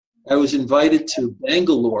ago, I was invited to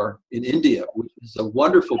Bangalore in India, which is a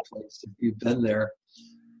wonderful place. If you've been there,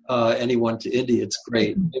 anyone to India, it's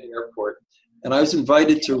great, big airport. And I was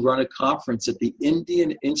invited to run a conference at the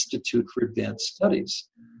Indian Institute for Advanced Studies.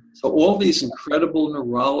 So all these incredible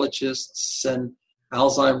neurologists and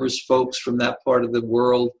Alzheimer's folks from that part of the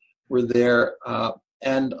world were there.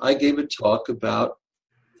 And I gave a talk about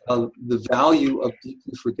the value of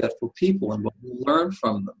deeply forgetful people and what we learn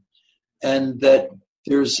from them. And that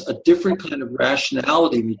there's a different kind of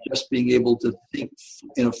rationality than just being able to think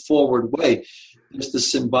in a forward way. There's the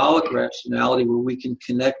symbolic rationality where we can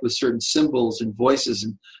connect with certain symbols and voices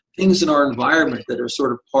and things in our environment that are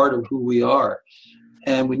sort of part of who we are.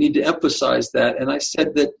 And we need to emphasize that. And I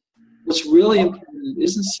said that what's really important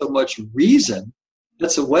isn't so much reason.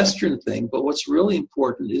 That's a Western thing. But what's really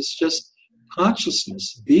important is just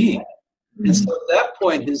consciousness, being. Mm-hmm. And so at that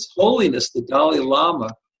point, His Holiness, the Dalai Lama,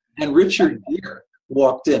 and Richard Gere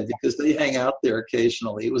walked in because they hang out there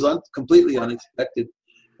occasionally. It was completely unexpected.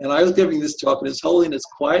 And I was giving this talk, and His Holiness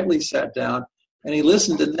quietly sat down, and he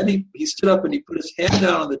listened, and then he stood up and he put his hand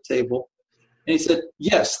down on the table, and he said,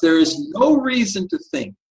 yes, there is no reason to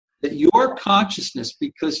think that your consciousness,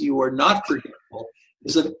 because you are not forgetful,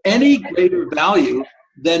 is of any greater value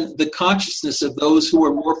than the consciousness of those who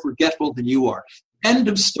are more forgetful than you are. End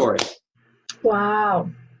of story. Wow.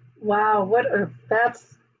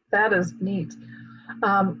 That is neat.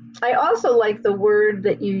 I also like the word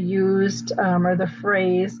that you used, or the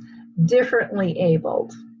phrase, differently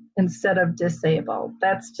abled instead of disabled.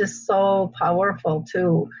 That's just so powerful,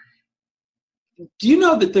 too. Do you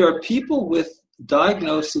know that there are people with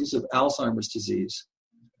diagnoses of Alzheimer's disease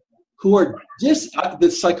who are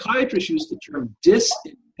the psychiatrists use the term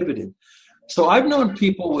disinhibited. So I've known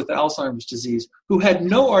people with Alzheimer's disease who had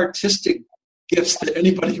no artistic gifts that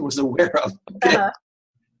anybody was aware of. Okay?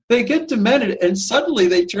 They get demented, and suddenly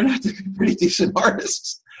they turn out to be pretty decent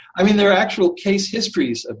artists. I mean, there are actual case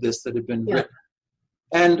histories of this that have been written.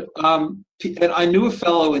 And I knew a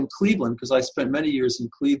fellow in Cleveland, because I spent many years in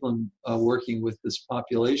Cleveland working with this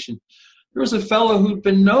population. There was a fellow who'd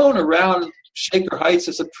been known around Shaker Heights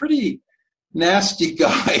as a pretty nasty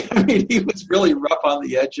guy. I mean, he was really rough on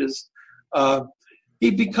the edges.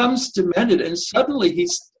 He becomes demented, and suddenly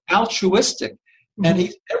he's altruistic.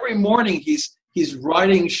 And every morning he's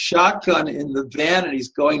riding shotgun in the van, and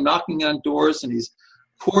he's going knocking on doors, and he's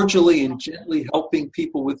cordially and gently helping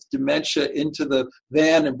people with dementia into the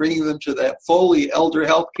van and bringing them to that Foley Elder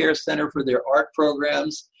Health Care Center for their art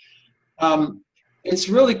programs. It's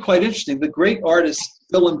really quite interesting. The great artist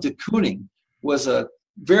Willem de Kooning was a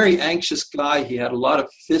very anxious guy. He had a lot of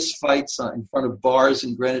fist fights in front of bars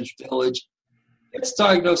in Greenwich Village. He gets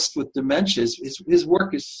diagnosed with dementia. His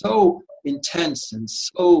work is so intense and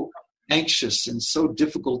so anxious and so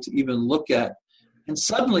difficult to even look at. And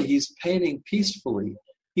suddenly he's painting peacefully.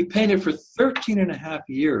 He painted for 13 and a half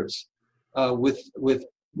years with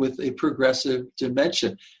a progressive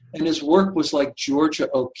dementia. And his work was like Georgia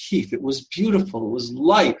O'Keeffe. It was beautiful. It was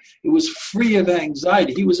light. It was free of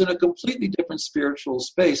anxiety. He was in a completely different spiritual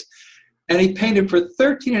space. And he painted for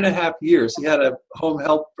 13 and a half years. He had a home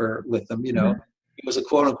helper with him, you know. He was a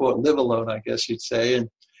quote-unquote live alone, I guess you'd say.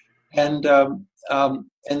 And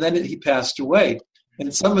then he passed away. And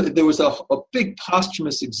there was a big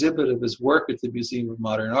posthumous exhibit of his work at the Museum of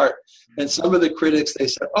Modern Art. And some of the critics, they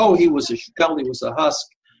said, oh, he was a shell, he was a husk.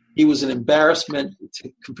 He was an embarrassment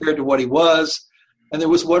compared to what he was. And there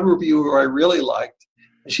was one reviewer I really liked.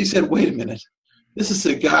 And she said, wait a minute. This is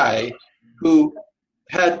a guy who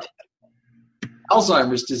had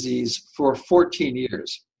Alzheimer's disease for 14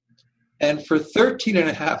 years. And for 13 and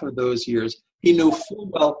a half of those years, he knew full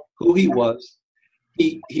well who he was.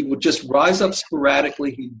 He would just rise up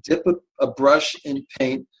sporadically. He'd dip a brush in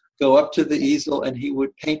paint, go up to the easel, and he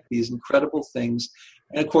would paint these incredible things.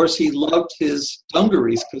 And, of course, he loved his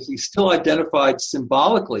dungarees because he still identified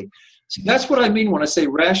symbolically. So that's what I mean when I say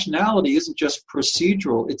rationality isn't just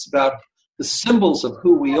procedural. It's about the symbols of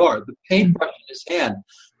who we are, the paintbrush in his hand,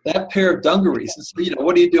 that pair of dungarees. And so, you know,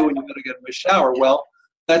 what do you do when you're going to get in a shower? Well,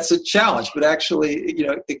 that's a challenge, but actually, you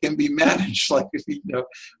know, it can be managed. Like if he, you know,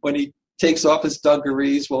 when he takes off his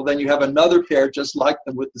dungarees, well, then you have another pair just like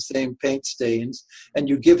them with the same paint stains, and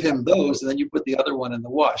you give him those, and then you put the other one in the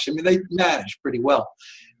wash. I mean, they manage pretty well.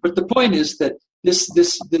 But the point is that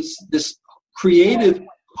this creative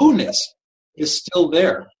who-ness is still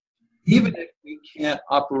there, even if we can't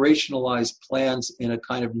operationalize plans in a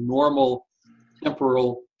kind of normal,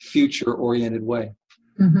 temporal, future-oriented way.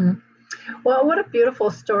 Mm-hmm. Well, what a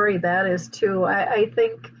beautiful story that is, too. I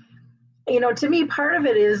think, you know, to me, part of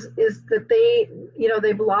it is that they, you know,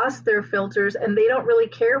 they've lost their filters and they don't really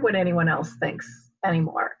care what anyone else thinks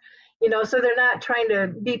anymore. You know, so they're not trying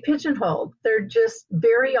to be pigeonholed. They're just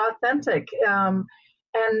very authentic.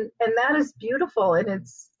 And that is beautiful, and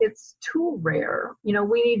it's too rare. You know,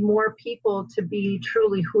 we need more people to be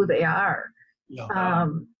truly who they are. Yeah.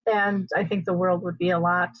 And I think the world would be a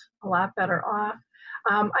lot better off.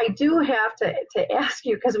 I do have to ask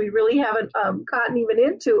you, because we really haven't gotten even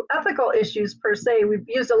into ethical issues per se. We've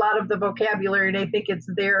used a lot of the vocabulary, and I think it's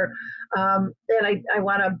there. And I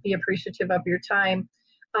want to be appreciative of your time.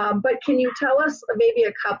 But can you tell us maybe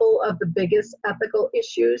a couple of the biggest ethical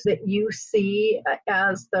issues that you see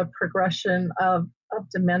as the progression of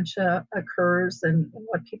dementia occurs and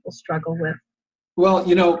what people struggle with? Well,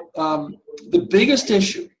 you know, the biggest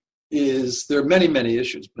issue is, there are many, many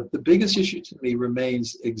issues, but the biggest issue to me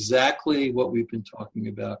remains exactly what we've been talking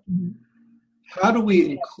about. Mm-hmm. How do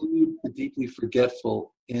we include the deeply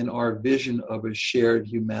forgetful in our vision of a shared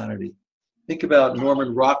humanity? Think about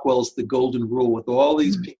Norman Rockwell's The Golden Rule, with all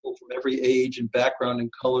these people from every age and background and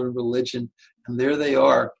color and religion, and there they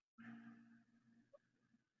are.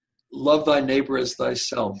 Love thy neighbor as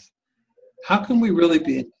thyself. How can we really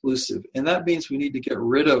be inclusive? And that means we need to get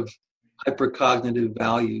rid of hypercognitive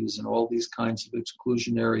values and all these kinds of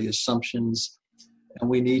exclusionary assumptions, and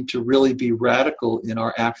we need to really be radical in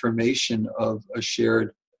our affirmation of a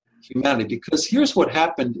shared humanity. Because here's what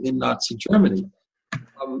happened in Nazi Germany.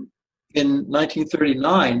 In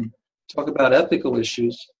 1939, talk about ethical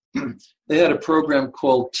issues, they had a program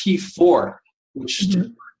called T4, which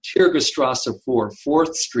stood for Tiergarstrasse 4,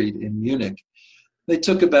 4th Street in Munich. They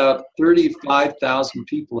took about 35,000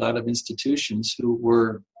 people out of institutions who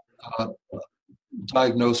were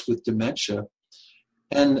diagnosed with dementia.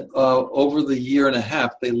 And over the year and a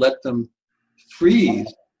half, they let them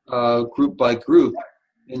freeze group by group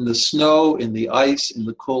in the snow, in the ice, in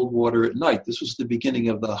the cold water at night. This was the beginning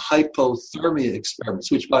of the hypothermia experiments,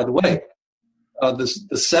 which, by the way,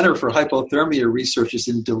 the Center for Hypothermia Research is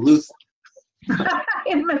in Duluth.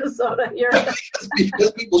 In Minnesota, here.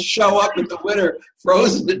 because people show up in the winter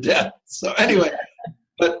frozen to death. So anyway,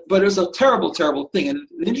 but it was a terrible, terrible thing. And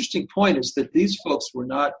the interesting point is that these folks were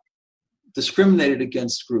not discriminated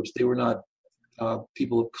against groups. They were not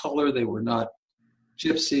people of color. They were not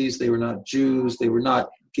gypsies. They were not Jews. They were not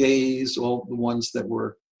gays, all the ones that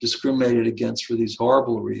were discriminated against for these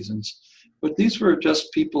horrible reasons. But these were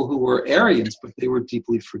just people who were Aryans, but they were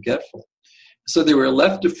deeply forgetful. So they were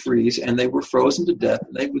left to freeze, and they were frozen to death.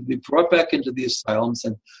 And they would be brought back into the asylums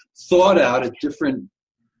and thawed out at different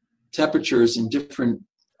temperatures and different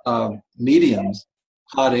mediums,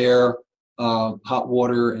 hot air, hot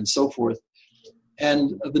water, and so forth.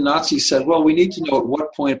 And the Nazis said, well, we need to know at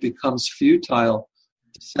what point it becomes futile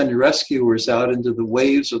to send rescuers out into the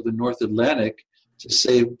waves of the North Atlantic to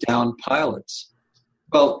save downed pilots.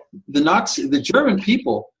 Well, the German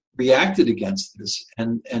people reacted against this,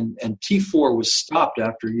 and T4 was stopped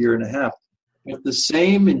after a year and a half. But the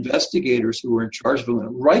same investigators who were in charge of it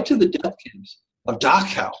went right to the death camps of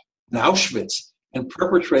Dachau and Auschwitz and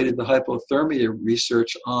perpetrated the hypothermia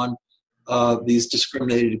research on these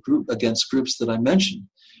discriminated against groups that I mentioned.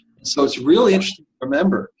 So it's really interesting to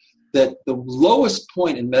remember that the lowest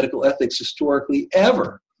point in medical ethics historically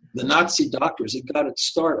ever, the Nazi doctors, it got its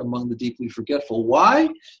start among the deeply forgetful. Why?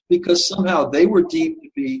 Because somehow they were deemed to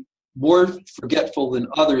be more forgetful than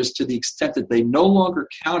others to the extent that they no longer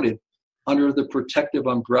counted under the protective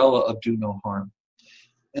umbrella of do no harm.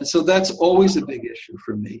 And so that's always a big issue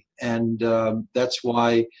for me. And that's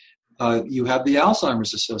why you have the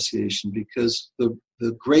Alzheimer's Association, because the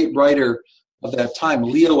great writer of that time,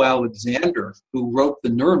 Leo Alexander, who wrote the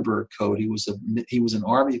Nuremberg Code, he was an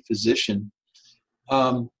army physician.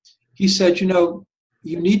 He said, you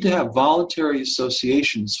need to have voluntary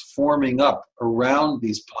associations forming up around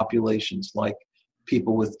these populations, like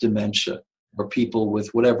people with dementia or people with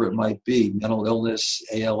whatever it might be, mental illness,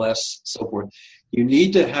 ALS, so forth. You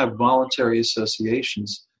need to have voluntary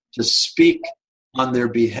associations to speak on their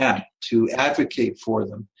behalf, to advocate for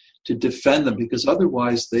them, to defend them, because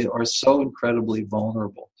otherwise they are so incredibly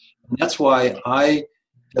vulnerable. And that's why I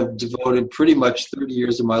have devoted pretty much 30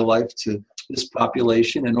 years of my life to this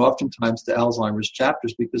population and oftentimes to Alzheimer's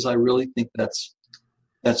chapters, because I really think that's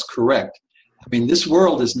correct. I mean, this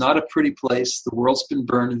world is not a pretty place. The world's been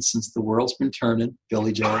burning since the world's been turning,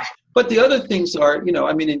 Billy Joe. But the other things are,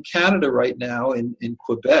 in Canada right now, in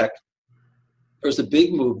Quebec, there's a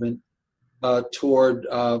big movement toward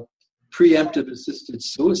preemptive assisted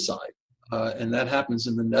suicide. And that happens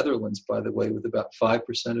in the Netherlands, by the way, with about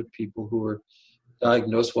 5% of people who are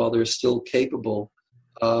diagnosed while they're still capable.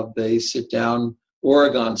 They sit down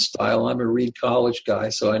Oregon style. I'm a Reed College guy,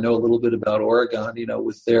 so I know a little bit about Oregon,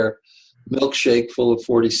 with their milkshake full of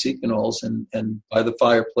 40 Seconals and by the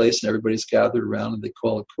fireplace, and everybody's gathered around and they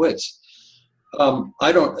call it quits.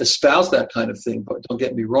 I don't espouse that kind of thing, but don't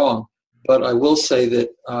get me wrong. But I will say that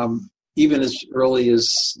even as early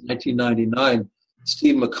as 1999,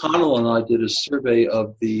 Steve McConnell and I did a survey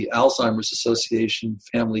of the Alzheimer's Association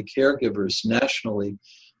family caregivers nationally,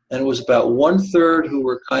 and it was about 1/3 who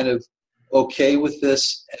were kind of okay with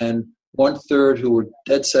this, and 1/3 who were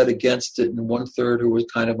dead set against it, and 1/3 who were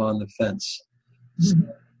kind of on the fence.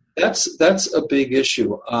 Mm-hmm. That's a big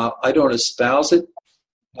issue. I don't espouse it,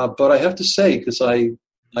 but I have to say, because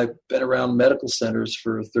I've been around medical centers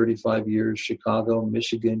for 35 years, Chicago,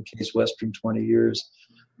 Michigan, Case Western 20 years.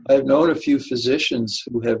 I've known a few physicians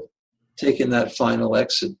who have taken that final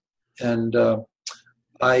exit, and so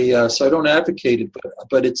I don't advocate it,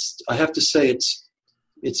 but I have to say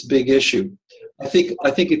it's a big issue. I think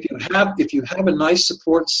if you have a nice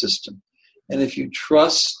support system, and if you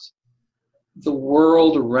trust the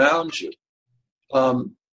world around you,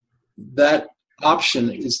 that option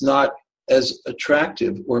is not as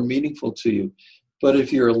attractive or meaningful to you. But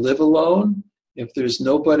if you're live alone, if there's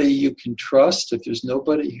nobody you can trust, if there's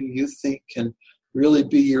nobody who you think can really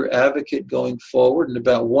be your advocate going forward, and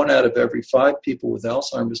about 1 out of every 5 people with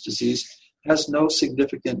Alzheimer's disease has no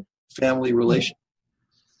significant family relation,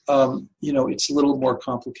 it's a little more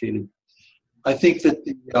complicated. I think that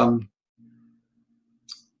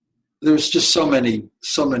there's just so many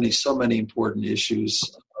important issues.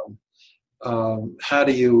 How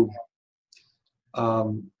do you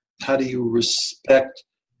respect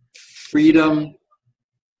freedom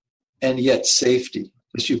and yet safety?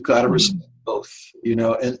 Because you've got to respect both,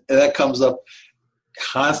 and that comes up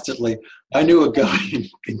constantly. I knew a guy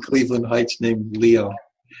in Cleveland Heights named Leo,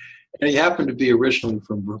 and he happened to be originally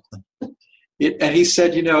from Brooklyn. And he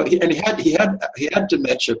said, he had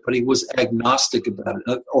dementia, but he was agnostic about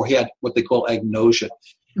it, or he had what they call agnosia.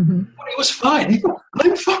 Mm-hmm. But he was fine. He goes,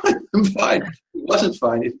 I'm fine. He wasn't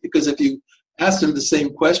fine because if you asked him the same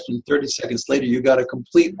question 30 seconds later, you got a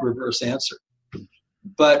complete reverse answer.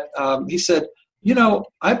 But he said,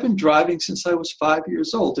 I've been driving since I was 5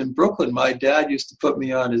 years old. In Brooklyn, my dad used to put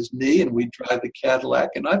me on his knee and we'd drive the Cadillac,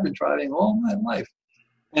 and I've been driving all my life.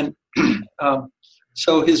 And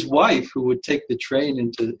so his wife, who would take the train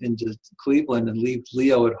into Cleveland and leave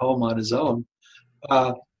Leo at home on his own,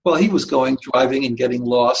 he was driving and getting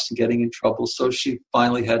lost and getting in trouble, so she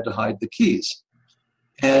finally had to hide the keys.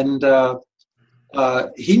 And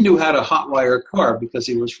he knew how to hotwire a car because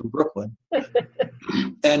he was from Brooklyn.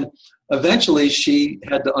 And eventually she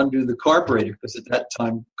had to undo the carburetor, because at that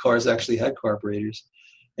time cars actually had carburetors.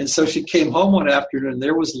 And so she came home one afternoon, and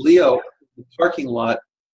there was Leo in the parking lot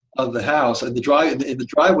of the house, in the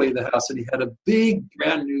driveway of the house, and he had a big,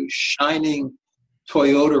 brand new, shining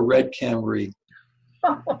Toyota red Camry,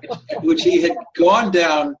 which he had gone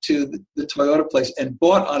down to the Toyota place and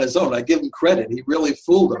bought on his own. I give him credit; he really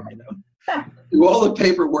fooled him, Do all the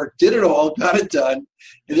paperwork, did it all, got it done,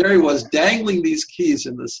 and there he was dangling these keys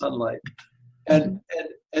in the sunlight. And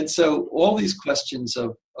so all these questions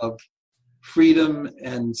of freedom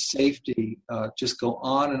and safety just go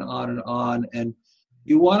on and on and on. And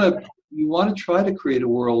you want to try to create a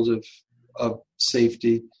world of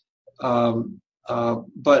safety.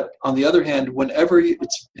 But on the other hand, whenever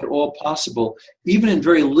it's at all possible, even in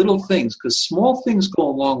very little things, because small things go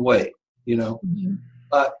a long way, Mm-hmm.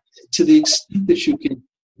 To the extent that you can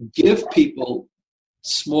give people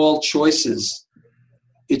small choices,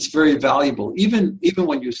 it's very valuable. Even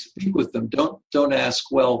when you speak with them, don't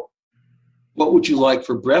ask, well, what would you like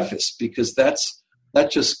for breakfast? Because that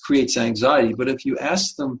just creates anxiety. But if you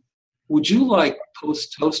ask them, would you like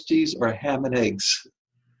post toasties or ham and eggs?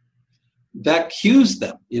 That cues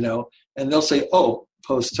them, and they'll say, oh,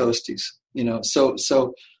 post toasties,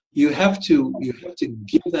 so you have to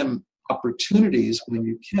give them opportunities when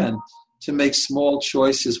you can to make small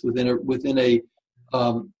choices within a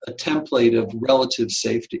template of relative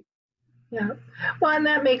safety. Yeah. Well, and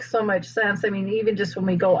that makes so much sense. I mean, even just when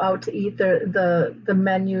we go out to eat, the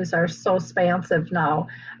menus are so expansive now.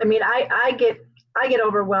 I mean, I get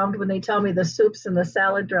overwhelmed when they tell me the soups and the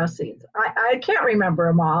salad dressings. I can't remember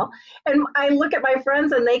them all. And I look at my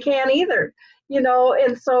friends and they can't either,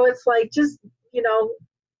 and so it's like, just,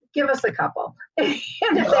 give us a couple. My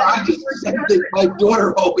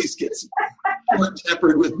daughter always gets more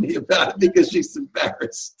tempered with me about it because she's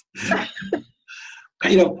embarrassed.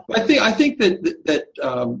 I think that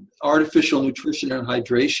artificial nutrition and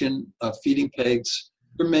hydration, feeding pegs,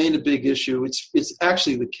 remain a big issue. It's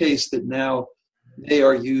actually the case that now they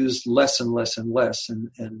are used less and less and less,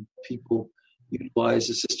 and people utilize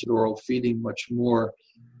assisted oral feeding much more.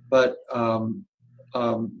 But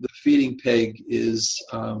the feeding peg is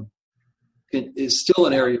still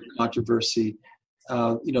an area of controversy.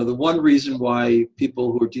 The one reason why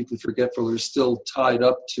people who are deeply forgetful are still tied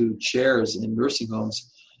up to chairs in nursing homes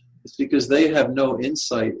is because they have no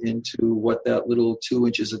insight into what that little 2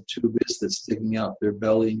 inches of tube is that's sticking out their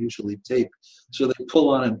belly, usually tape. So they pull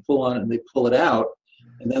on it, and they pull it out,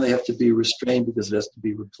 and then they have to be restrained because it has to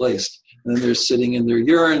be replaced. And then they're sitting in their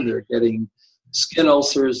urine, they're getting skin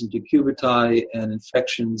ulcers and decubiti and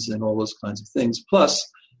infections and all those kinds of things. Plus,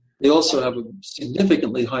 they also have a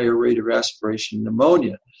significantly higher rate of aspiration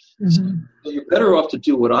pneumonia. Mm-hmm. So you're better off to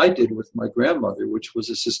do what I did with my grandmother, which was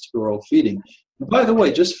assisted oral feeding. And by the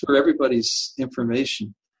way, just for everybody's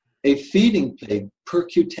information, a feeding peg,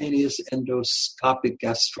 percutaneous endoscopic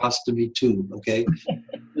gastrostomy tube,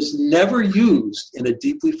 was never used in a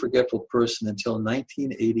deeply forgetful person until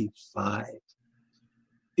 1985.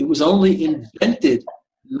 It was only invented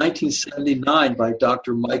in 1979 by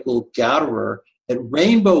Dr. Michael Gatterer at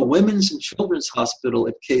Rainbow Women's and Children's Hospital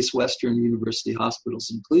at Case Western University Hospitals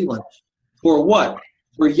in Cleveland. For what?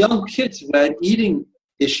 For young kids who had eating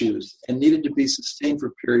issues and needed to be sustained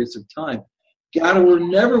for periods of time. Gatterer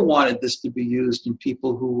never wanted this to be used in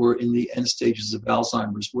people who were in the end stages of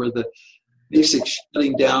Alzheimer's, where the basic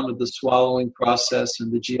shutting down of the swallowing process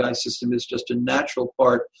and the GI system is just a natural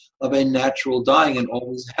part of a natural dying and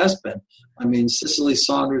always has been. I mean, Cicely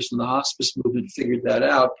Saunders from the hospice movement figured that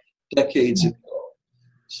out decades ago.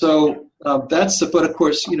 So but of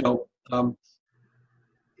course,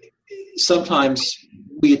 sometimes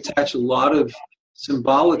we attach a lot of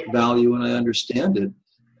symbolic value, and I understand it,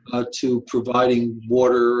 to providing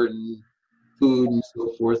water and food and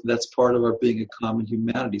so forth. That's part of our being a common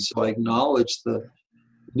humanity. So I acknowledge the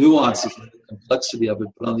nuances and the complexity of it.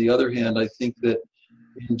 But on the other hand, I think that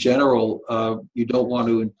in general, you don't want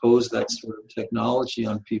to impose that sort of technology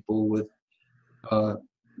on people with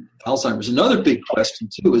Alzheimer's. Another big question,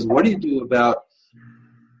 too, is what do you do about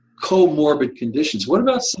comorbid conditions? What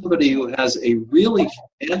about somebody who has a really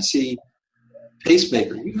fancy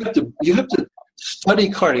pacemaker? You have to study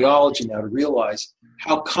cardiology now to realize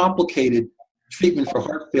how complicated treatment for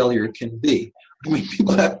heart failure can be. I mean,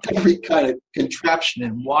 people have every kind of contraption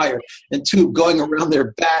and wire and tube going around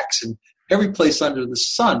their backs and every place under the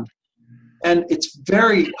sun. And it's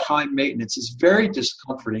very high maintenance. It's very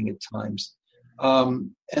discomforting at times.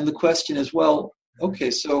 And the question is, well, okay,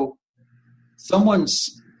 so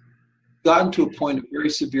someone's gotten to a point of very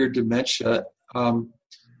severe dementia.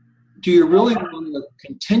 Do you really want to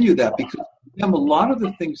continue that? Because a lot of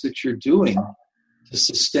the things that you're doing to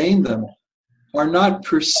sustain them are not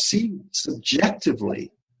perceived subjectively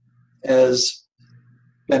as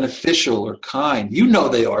beneficial or kind. You know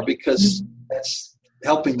they are because that's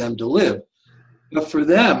helping them to live. But for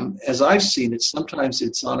them, as I've seen it, sometimes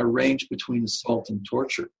it's on a range between assault and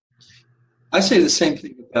torture. I say the same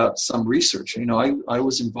thing about some research. I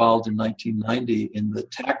was involved in 1990 in the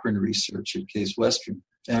Tacrin research at Case Western,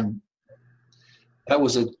 and that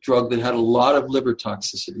was a drug that had a lot of liver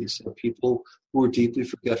toxicity. So people who were deeply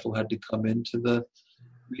forgetful had to come into the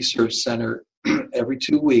research center every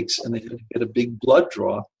 2 weeks, and they had to get a big blood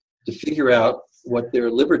draw to figure out what their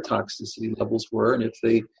liver toxicity levels were, and if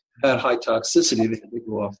they had high toxicity, they had to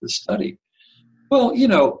go off the study. Well,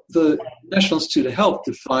 the National Institute of Health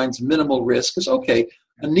defines minimal risk as, okay,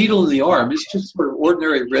 a needle in the arm is just sort of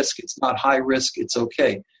ordinary risk. It's not high risk. It's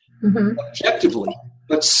okay. Objectively.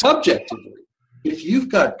 But subjectively, if you've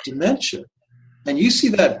got dementia and you see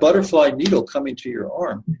that butterfly needle coming to your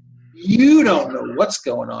arm, you don't know what's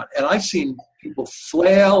going on. And I've seen people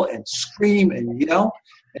flail and scream and yell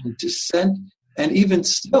and dissent. And even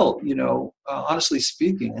still, honestly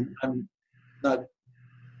speaking, and I'm not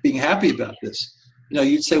being happy about this,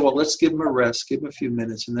 you'd say, well, let's give them a rest, give them a few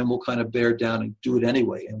minutes, and then we'll kind of bear down and do it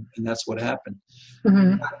anyway. And that's what happened.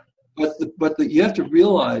 But you have to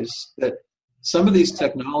realize that some of these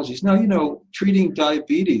technologies, now, treating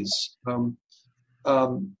diabetes,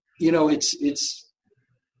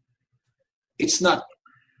 it's not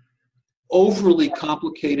overly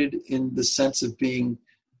complicated in the sense of being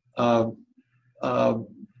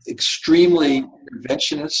extremely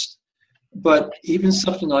interventionist. But even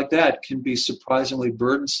something like that can be surprisingly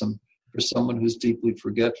burdensome for someone who's deeply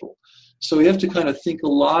forgetful. So we have to kind of think a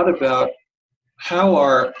lot about how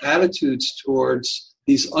our attitudes towards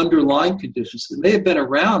these underlying conditions that may have been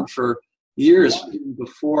around for years, even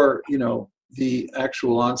before, the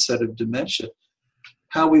actual onset of dementia,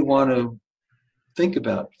 how we want to think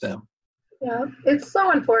about them. Yeah, it's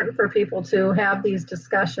so important for people to have these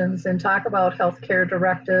discussions and talk about healthcare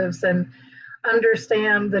directives and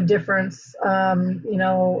understand the difference,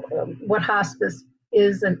 what hospice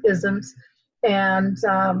is and isn't, and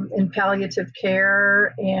in palliative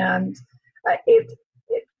care. And I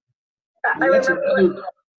remember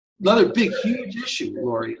another big, huge issue,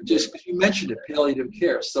 Lori, just you mentioned it, palliative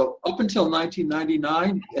care. So up until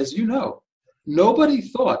 1999, as you know, nobody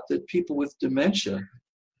thought that people with dementia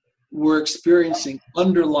were experiencing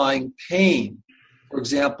underlying pain, for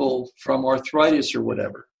example, from arthritis or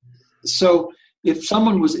whatever. So if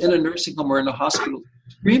someone was in a nursing home or in a hospital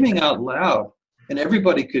screaming out loud and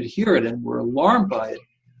everybody could hear it and were alarmed by it,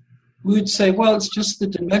 we would say, well, it's just the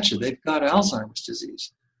dementia. They've got Alzheimer's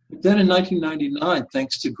disease. But then in 1999,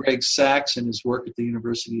 thanks to Greg Sachs and his work at the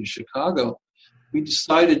University of Chicago, we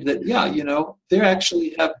decided that, they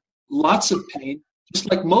actually have lots of pain, just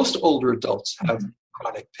like most older adults have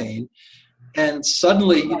chronic pain. And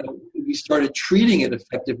suddenly, we started treating it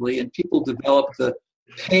effectively, and people developed the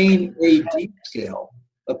pain AD scale,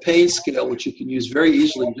 a pain scale which you can use very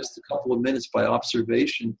easily in just a couple of minutes by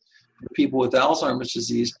observation for people with Alzheimer's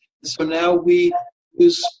disease. So now we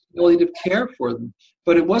use palliative care for them.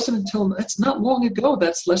 But it wasn't until, it's not long ago,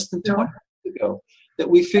 that's less than 20 years ago, that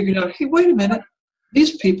we figured out, hey, wait a minute,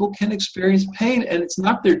 these people can experience pain, and it's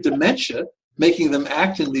not their dementia making them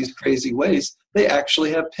act in these crazy ways. They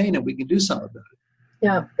actually have pain, and we can do something about it.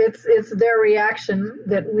 Yeah, it's their reaction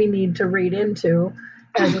that we need to read into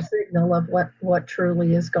as a signal of what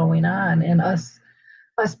truly is going on, and us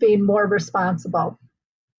being more responsible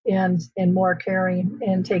and more caring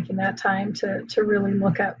and taking that time to really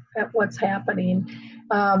look at what's happening.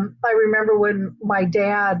 I remember when my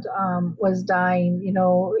dad was dying,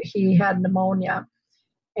 he had pneumonia,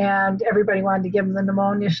 and everybody wanted to give him the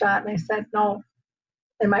pneumonia shot, and I said no,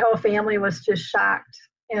 and my whole family was just shocked.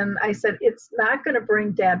 And I said, it's not going to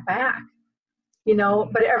bring Dad back,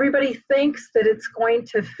 but everybody thinks that it's going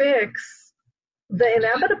to fix the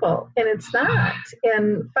inevitable, and it's not.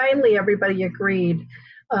 And finally, everybody agreed,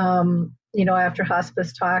 after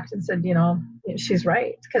hospice talked and said, she's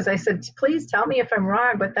right. Because I said, please tell me if I'm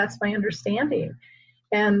wrong, but that's my understanding.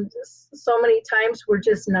 And so many times we're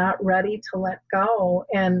just not ready to let go.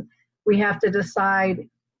 And we have to decide,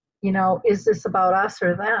 is this about us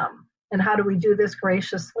or them? And how do we do this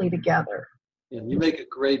graciously together? Yeah, you make a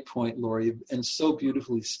great point, Lori, and so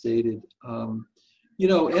beautifully stated.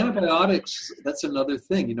 Antibiotics, that's another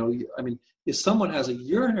thing. If someone has a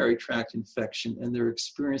urinary tract infection and they're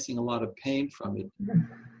experiencing a lot of pain from it,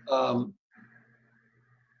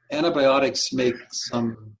 antibiotics make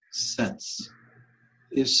some sense.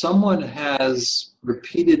 If someone has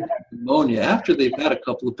repeated pneumonia, after they've had a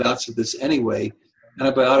couple of bouts of this anyway,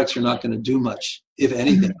 antibiotics are not going to do much, if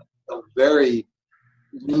anything. They're very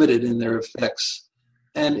limited in their effects.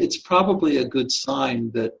 And it's probably a good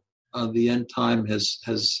sign that the end time has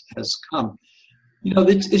come.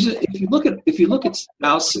 If you look at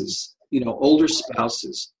spouses, older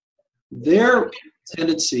spouses, their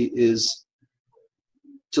tendency is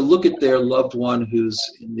to look at their loved one who's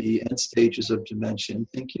in the end stages of dementia and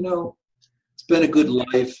think, it's been a good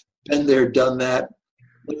life, been there, done that,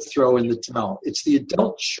 let's throw in the towel. It's the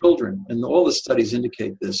adult children, and all the studies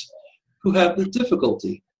indicate this, who have the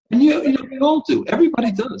difficulty. And we all do.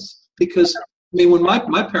 Everybody does. Because, when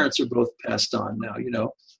my parents are both passed on now,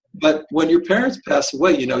 but when your parents pass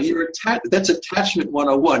away, you're attached. That's attachment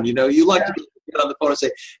 101. You like to get on the phone and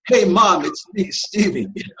say, "Hey, Mom, it's me, Stevie."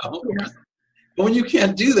 Yeah. But when you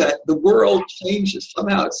can't do that, the world changes.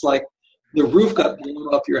 Somehow it's like the roof got blown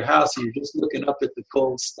off your house and you're just looking up at the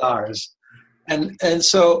cold stars. And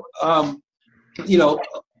so,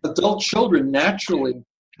 adult children naturally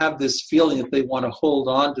have this feeling that they want to hold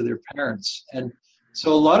on to their parents. And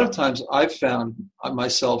so a lot of times I've found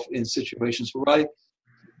myself in situations where I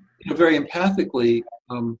very empathically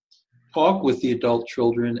talk with the adult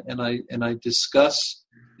children, and I discuss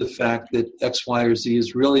the fact that X, Y, or Z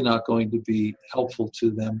is really not going to be helpful to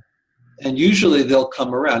them. And usually they'll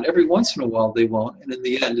come around. Every once in a while they won't, and in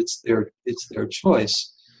the end it's their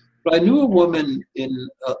choice. But I knew a woman in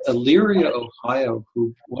Elyria, Ohio,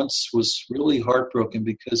 who once was really heartbroken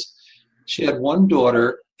because she had one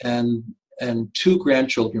daughter and two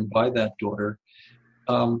grandchildren by that daughter.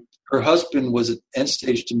 Her husband was at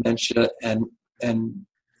end-stage dementia and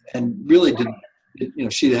really didn't,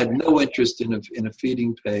 she had no interest in a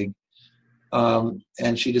feeding peg,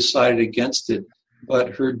 and she decided against it.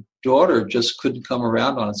 But her daughter just couldn't come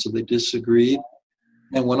around on it, so they disagreed.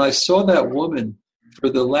 And when I saw that woman, for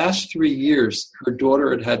the last 3 years, her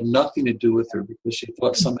daughter had nothing to do with her because she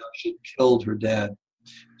thought somehow she'd killed her dad.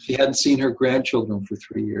 She hadn't seen her grandchildren for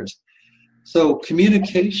 3 years. So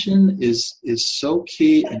communication is so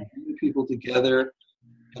key, and bringing people together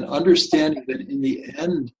and understanding that in the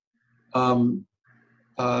end,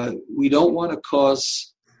 we don't want to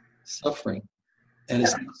cause suffering. And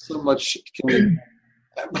it's not so much,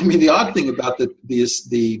 the odd thing about the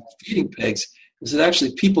feeding pegs is that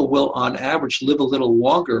actually people will, on average, live a little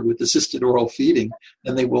longer with assisted oral feeding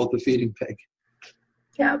than they will with the feeding peg.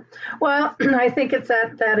 Yeah. Well, I think it's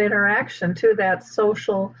that interaction too, that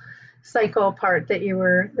social psycho part that you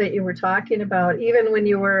were talking about. Even when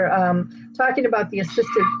you were talking about the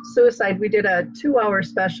assisted suicide, we did a 2-hour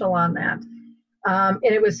special on that. And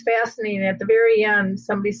it was fascinating. At the very end,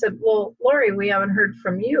 somebody said, "Well, Lori, we haven't heard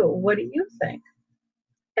from you. What do you think?"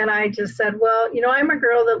 And I just said, "Well, I'm a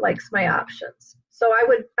girl that likes my options. So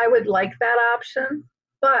I would like that option,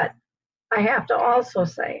 but I have to also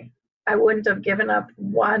say I wouldn't have given up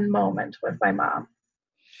one moment with my mom."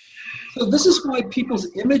 So this is why people's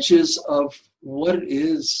images of what it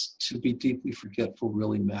is to be deeply forgetful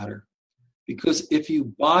really matter. Because if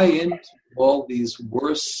you buy into all these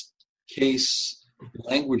worst case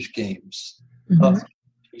language games,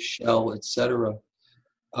 shell, etc.,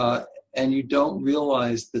 and you don't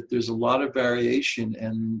realize that there's a lot of variation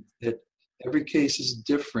and that every case is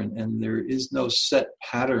different and there is no set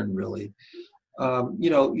pattern really.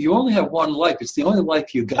 You only have one life. It's the only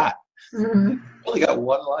life you got. Mm-hmm. You only got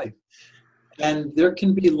one life. And there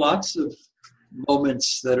can be lots of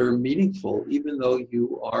moments that are meaningful, even though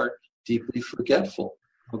you are deeply forgetful.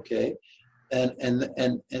 Okay, and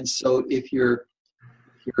so if you're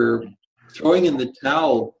throwing in the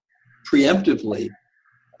towel preemptively,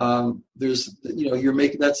 you're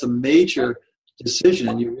making, that's a major decision,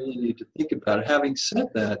 and you really need to think about it. Having said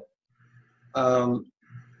that,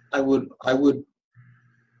 I would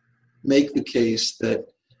make the case that,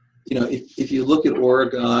 if you look at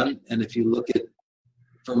Oregon and if you look at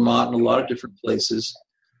Vermont and a lot of different places,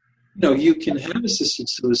 you can have assisted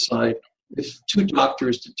suicide if two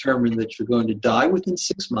doctors determine that you're going to die within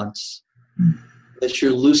 6 months, that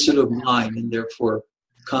you're lucid of mind and therefore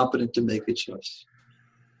competent to make a choice.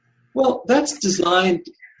 Well, that's designed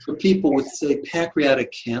for people with, say,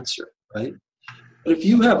 pancreatic cancer, right? But if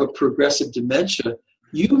you have a progressive dementia,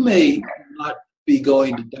 you may not be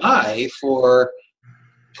going to die for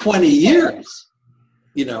 20 years,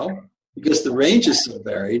 because the range is so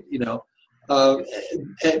varied,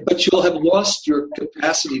 but you'll have lost your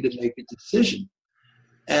capacity to make a decision.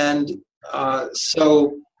 And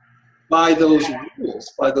so by those rules,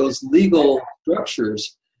 by those legal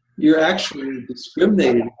structures, you're actually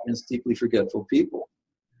discriminated against deeply forgetful people.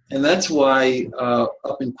 And that's why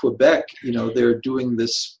up in Quebec, they're doing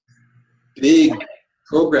this big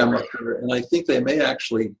program up here. And I think they may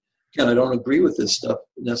actually, again, I don't agree with this stuff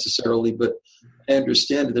necessarily, but I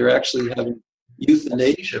understand that they're actually having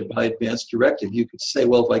euthanasia by advance directive. You could say,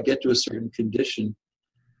 well, if I get to a certain condition,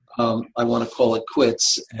 I want to call it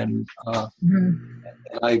quits, and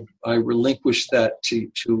I relinquish that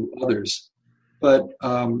to others. But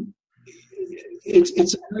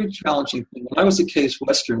it's a very challenging thing. When I was at Case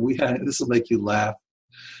Western, we had, this will make you laugh,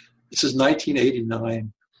 this is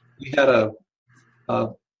 1989, we had a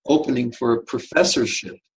opening for a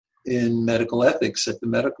professorship in medical ethics at the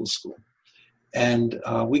medical school. And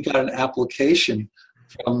we got an application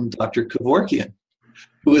from Dr. Kevorkian,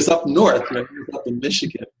 who was up north, right? He was up in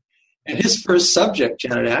Michigan. And his first subject,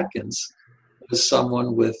 Janet Atkins, was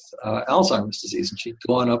someone with Alzheimer's disease. And she'd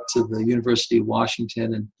gone up to the University of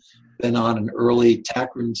Washington and been on an early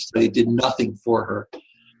tackroom study, did nothing for her.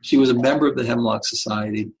 She was a member of the Hemlock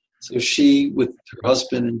Society. So she, with her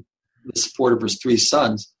husband and the support of her 3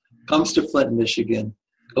 sons, comes to Flint, Michigan,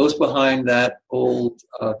 goes behind that old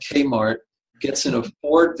Kmart, gets in a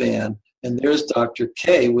Ford van, and there's Dr.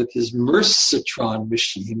 K with his Mercitron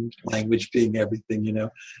machine, language being everything,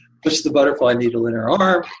 pushes the butterfly needle in her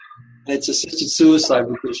arm, and it's assisted suicide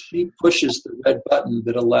because she pushes the red button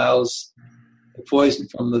that allows the poison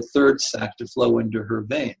from the third sac to flow into her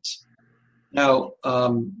veins. Now,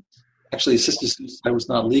 actually, assisted suicide was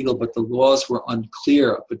not legal, but the laws were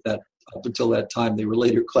unclear up until that time. They were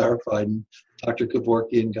later clarified, and Dr.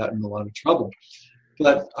 Kevorkian got in a lot of trouble.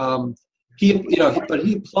 But he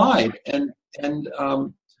applied, and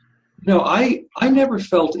I never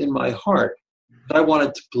felt in my heart that I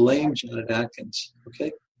wanted to blame Janet Atkins.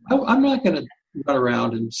 Okay, I'm not going to run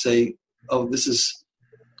around and say, "Oh, this is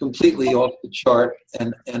completely off the chart,"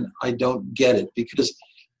 and I don't get it, because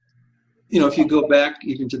if you go back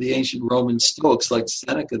even to the ancient Roman Stoics like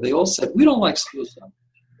Seneca, they all said we don't like suicide.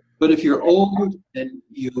 But if you're old and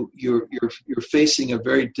you're facing a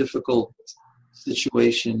very difficult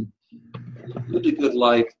situation, lived a good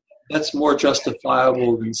life, that's more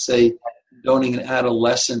justifiable than, say, doning an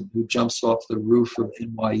adolescent who jumps off the roof of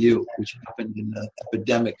NYU, which happened in an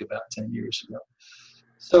epidemic about 10 years ago.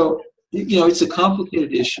 So, it's a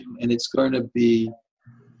complicated issue, and it's going to be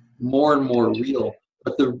more and more real.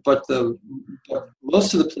 But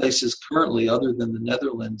most of the places currently, other than the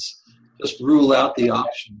Netherlands, just rule out the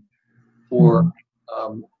option for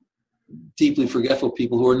deeply forgetful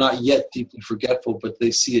people who are not yet deeply forgetful, but they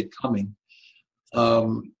see it coming.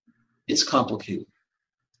 It's complicated.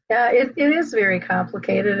 Yeah, it is very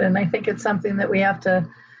complicated, and I think it's something that we have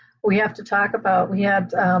to talk about. We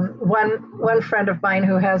had one friend of mine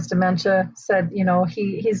who has dementia said,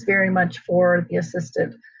 he's very much for the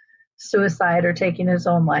assisted suicide or taking his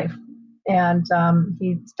own life, and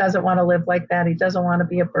he doesn't want to live like that. He doesn't want to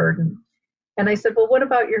be a burden. And I said, well, what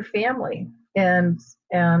about your family? And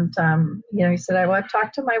he said, I've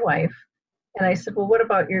talked to my wife. And I said, well, what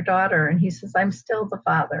about your daughter? And he says, I'm still the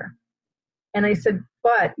father. And I said,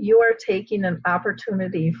 but you are taking an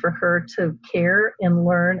opportunity for her to care and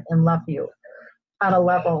learn and love you on a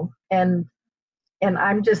level. And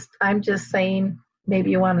I'm just saying,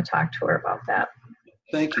 maybe you want to talk to her about that.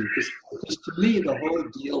 Thank you. Because to me, the whole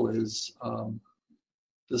deal is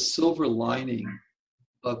the silver lining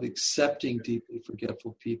of accepting deeply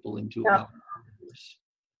forgetful people into our lives.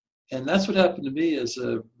 And that's what happened to me as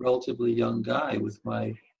a relatively young guy with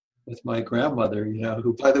my grandmother,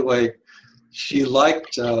 who, by the way, she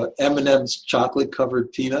liked M&M's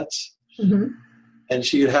chocolate-covered peanuts, and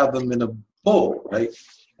she would have them in a bowl, right?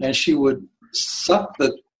 And she would suck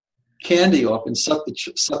the candy off and suck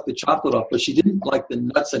the chocolate off, but she didn't like the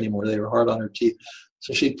nuts anymore. They were hard on her teeth.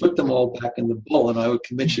 So she'd put them all back in the bowl, and I would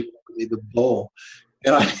commission the bowl.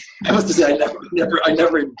 And I have to say, I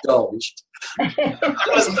never indulged.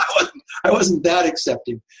 I wasn't that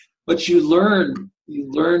accepting. But you learn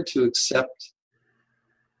to accept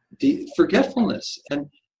the forgetfulness. And,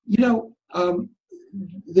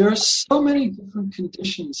 there are so many different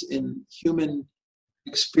conditions in human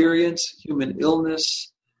experience, human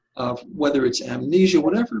illness, whether it's amnesia,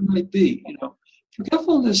 whatever it might be.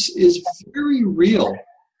 Forgetfulness is very real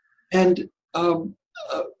and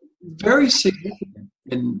very significant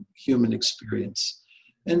in human experience.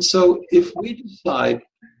 And so if we decide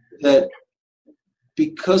that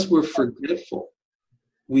because we're forgetful,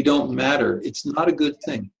 we don't matter, it's not a good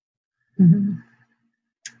thing. Mm-hmm.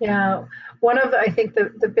 Yeah. One of I think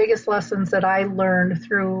the biggest lessons that I learned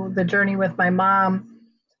through the journey with my mom,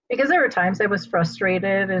 because there were times I was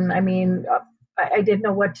frustrated and I didn't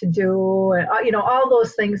know what to do, and all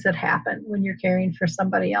those things that happen when you're caring for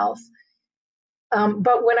somebody else.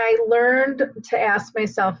 But when I learned to ask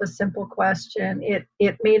myself a simple question,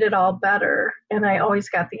 it made it all better. And I always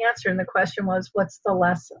got the answer. And the question was, what's the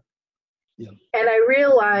lesson? Yeah. And I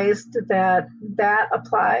realized that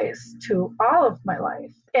applies to all of my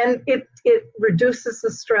life. And it reduces the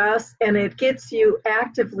stress, and it gets you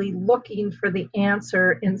actively looking for the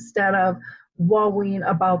answer instead of worrying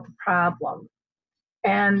about the problem.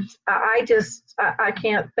 And I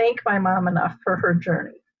can't thank my mom enough for her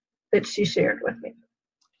journey that she shared with me.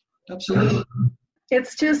 Absolutely.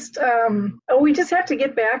 It's just, we just have to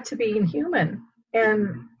get back to being human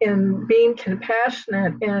and being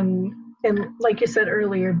compassionate and and like you said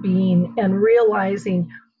earlier, being and realizing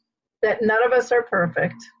that none of us are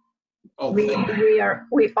perfect. Oh, We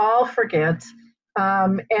all forget,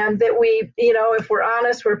 and that we, if we're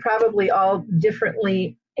honest, we're probably all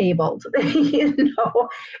differently abled,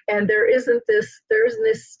 and there isn't this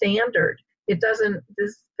standard.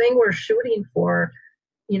 This thing we're shooting for,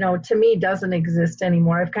 to me, doesn't exist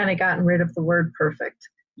anymore. I've kind of gotten rid of the word perfect.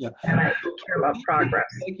 yeah. And I care about progress.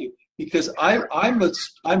 Thank you. Because I'm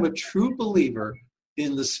a true believer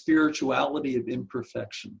in the spirituality of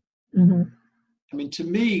imperfection. Mm-hmm. I mean, to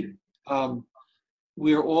me,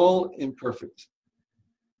 we are all imperfect.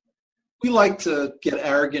 We like to get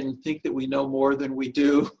arrogant and think that we know more than we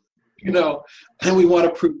do, and we want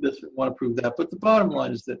to prove this, we want to prove that. But the bottom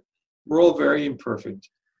line is that we're all very imperfect,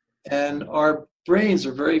 and our brains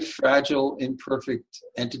are very fragile, imperfect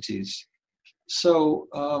entities. So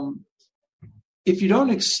if you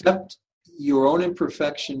don't accept your own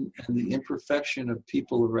imperfection and the imperfection of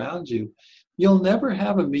people around you, you'll never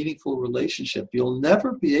have a meaningful relationship. You'll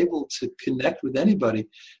never be able to connect with anybody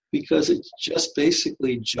because it's just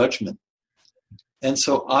basically judgment. And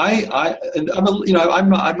so I'm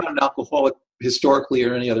not an alcoholic historically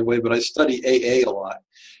or any other way, but I study AA a lot.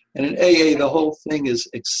 And in AA, the whole thing is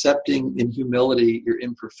accepting in humility your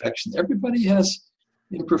imperfections. Everybody has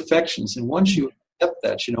imperfections, and once you accept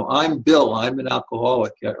that, I'm Bill, I'm an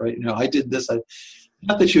alcoholic, right? I did this.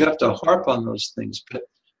 Not that you have to harp on those things,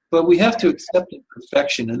 but we have to accept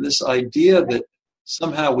imperfection, and this idea that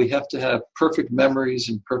somehow we have to have perfect memories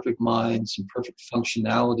and perfect minds and perfect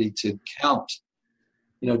functionality to count,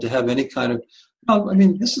 to have any kind of.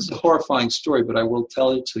 This is a horrifying story, but I will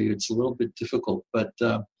tell it to you. It's a little bit difficult, but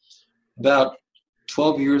about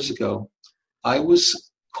 12 years ago, I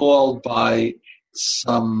was called by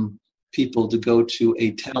some people to go to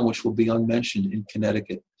a town which will be unmentioned in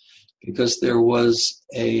Connecticut, because there was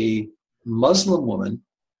a Muslim woman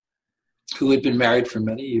who had been married for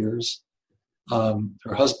many years.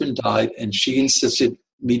 Her husband died, and she insisted,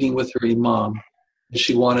 meeting with her imam, that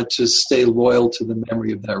she wanted to stay loyal to the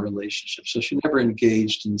memory of that relationship. So she never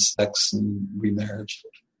engaged in sex and remarriage.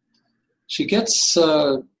 She gets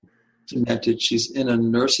demented. She's in a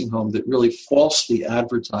nursing home that really falsely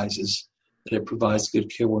advertises that it provides good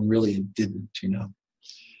care when really it didn't,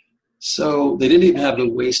 So they didn't even have the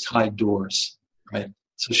waist-high doors, right?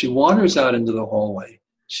 So she wanders out into the hallway.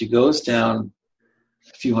 She goes down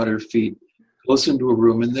a few hundred feet, goes into a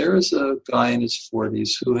room, and there is a guy in his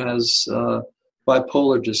 40s who has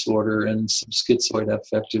bipolar disorder and some schizoid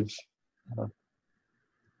affective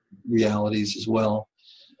realities as well.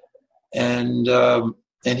 And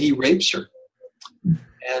he rapes her.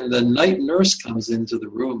 And the night nurse comes into the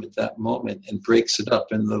room at that moment and breaks it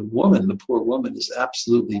up. And the poor woman, is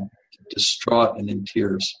absolutely distraught and in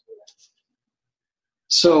tears.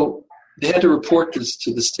 So they had to report this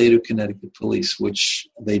to the state of Connecticut police, which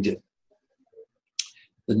they did.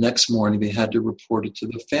 The next morning, they had to report it to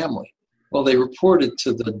the family. Well, they reported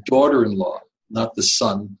to the daughter-in-law, not the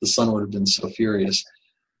son. The son would have been so furious.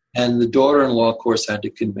 And the daughter-in-law, of course, had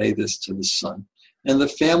to convey this to the son. And the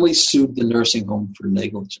family sued the nursing home for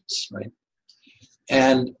negligence, right?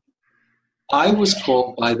 And I was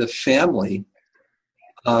called by the family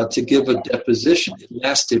to give a deposition. It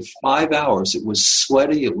lasted 5 hours. It was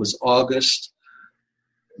sweaty. It was August.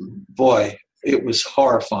 Boy, it was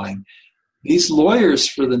horrifying. These lawyers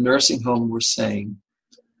for the nursing home were saying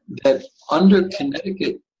that under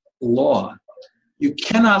Connecticut law, you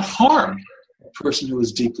cannot harm a person who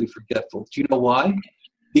is deeply forgetful. Do you know why?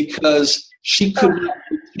 Because she could not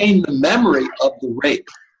retain the memory of the rape.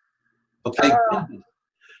 Okay?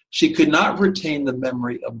 She could not retain the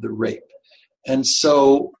memory of the rape. And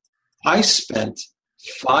so I spent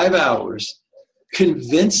 5 hours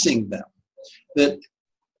convincing them that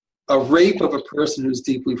a rape of a person who's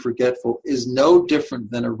deeply forgetful is no different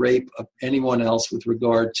than a rape of anyone else with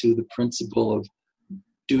regard to the principle of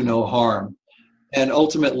do no harm. And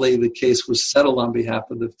ultimately, the case was settled on behalf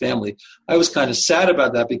of the family. I was kind of sad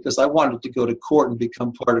about that because I wanted to go to court and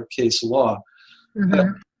become part of case law. Mm-hmm. But,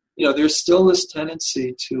 there's still this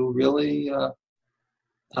tendency to really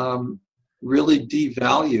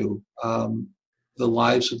devalue the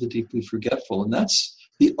lives of the deeply forgetful. And that's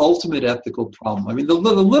the ultimate ethical problem. I mean, the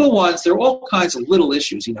little ones, there are all kinds of little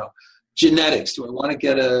issues, genetics. Do I want to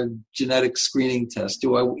get a genetic screening test?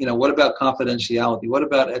 What about confidentiality? What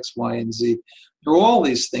about X, Y, and Z? There are all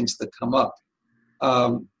these things that come up.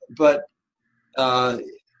 But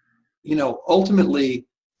ultimately,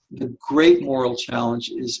 the great moral challenge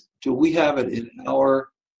is, do we have it in our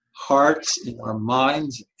hearts, in our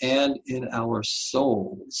minds, and in our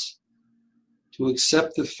souls to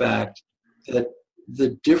accept the fact that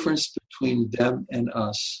the difference between them and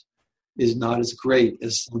us is not as great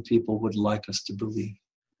as some people would like us to believe.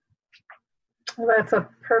 Well, that's a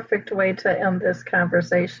perfect way to end this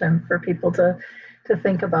conversation for people to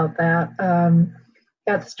think about that.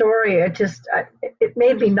 That story, it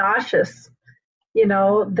made me nauseous,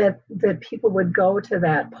 that people would go to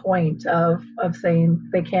that point of saying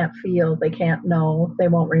they can't feel, they can't know, they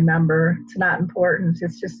won't remember, it's not important.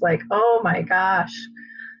 It's just like, oh my gosh,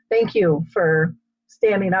 thank you for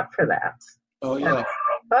standing up for that. Oh yeah.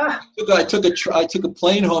 I took a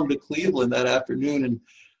plane home to Cleveland that afternoon, and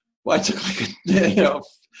I took like a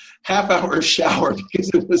half-hour shower because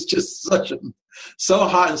it was just so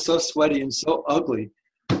hot and so sweaty and so ugly.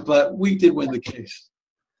 But we did win the case.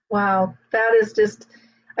 Wow, that is just,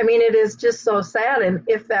 it is just so sad. And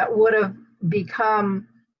if that would have become,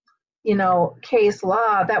 case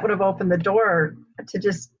law, that would have opened the door to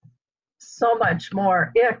just so much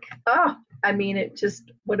more ick. It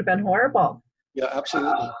just would have been horrible. Yeah,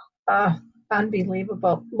 absolutely.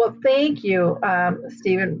 Unbelievable. Well, thank you,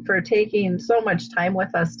 Stephen, for taking so much time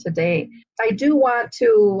with us today. I do want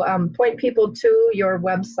to point people to your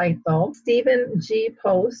website, though, Stephen G.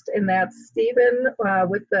 Post, and that's Stephen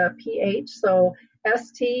with the PH, so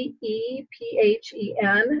STEPHEN,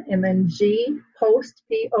 and then G, Post,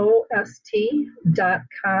 POST.com,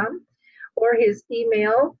 or his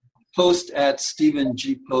email,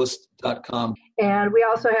 post@stephengpost.com. And we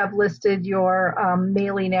also have listed your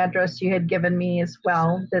mailing address you had given me as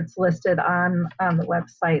well. That's listed on the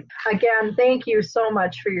website. Again, thank you so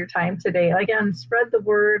much for your time today. Again, spread the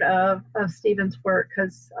word of Stephen's work,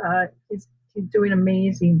 because he's doing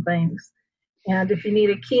amazing things. And if you need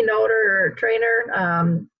a keynoter or a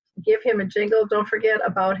trainer, give him a jingle. Don't forget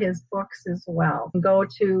about his books as well. Go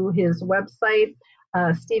to his website,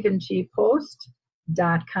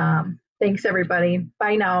 stephengpost.com. Thanks, everybody.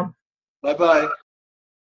 Bye now. Bye-bye.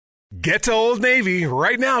 Get to Old Navy.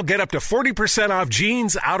 Right now, get up to 40% off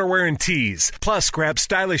jeans, outerwear, and tees. Plus, grab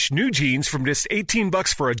stylish new jeans from just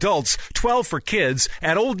 $18 for adults, $12 for kids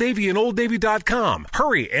at Old Navy and OldNavy.com.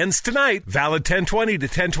 Hurry, ends tonight. Valid 10/20 to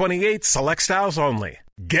 10/28, select styles only.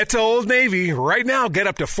 Get to Old Navy. Right now, get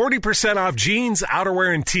up to 40% off jeans,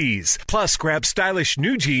 outerwear, and tees. Plus, grab stylish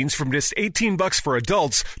new jeans from just $18 for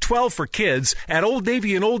adults, $12 for kids at Old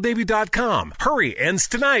Navy and OldNavy.com. Hurry, ends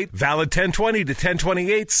tonight. Valid 10/20 to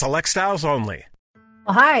 10/28, select styles only.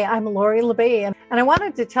 Well, hi, I'm Lori LeBay, and I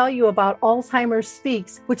wanted to tell you about Alzheimer's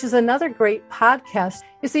Speaks, which is another great podcast.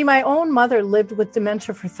 You see, my own mother lived with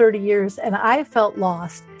dementia for 30 years, and I felt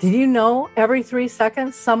lost. Did you know every 3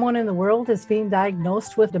 seconds someone in the world is being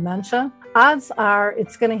diagnosed with dementia? Odds are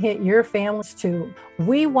it's going to hit your families too.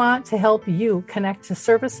 We want to help you connect to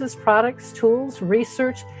services, products, tools,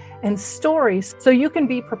 research, and stories so you can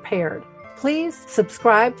be prepared. Please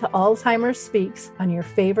subscribe to Alzheimer's Speaks on your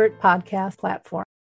favorite podcast platform.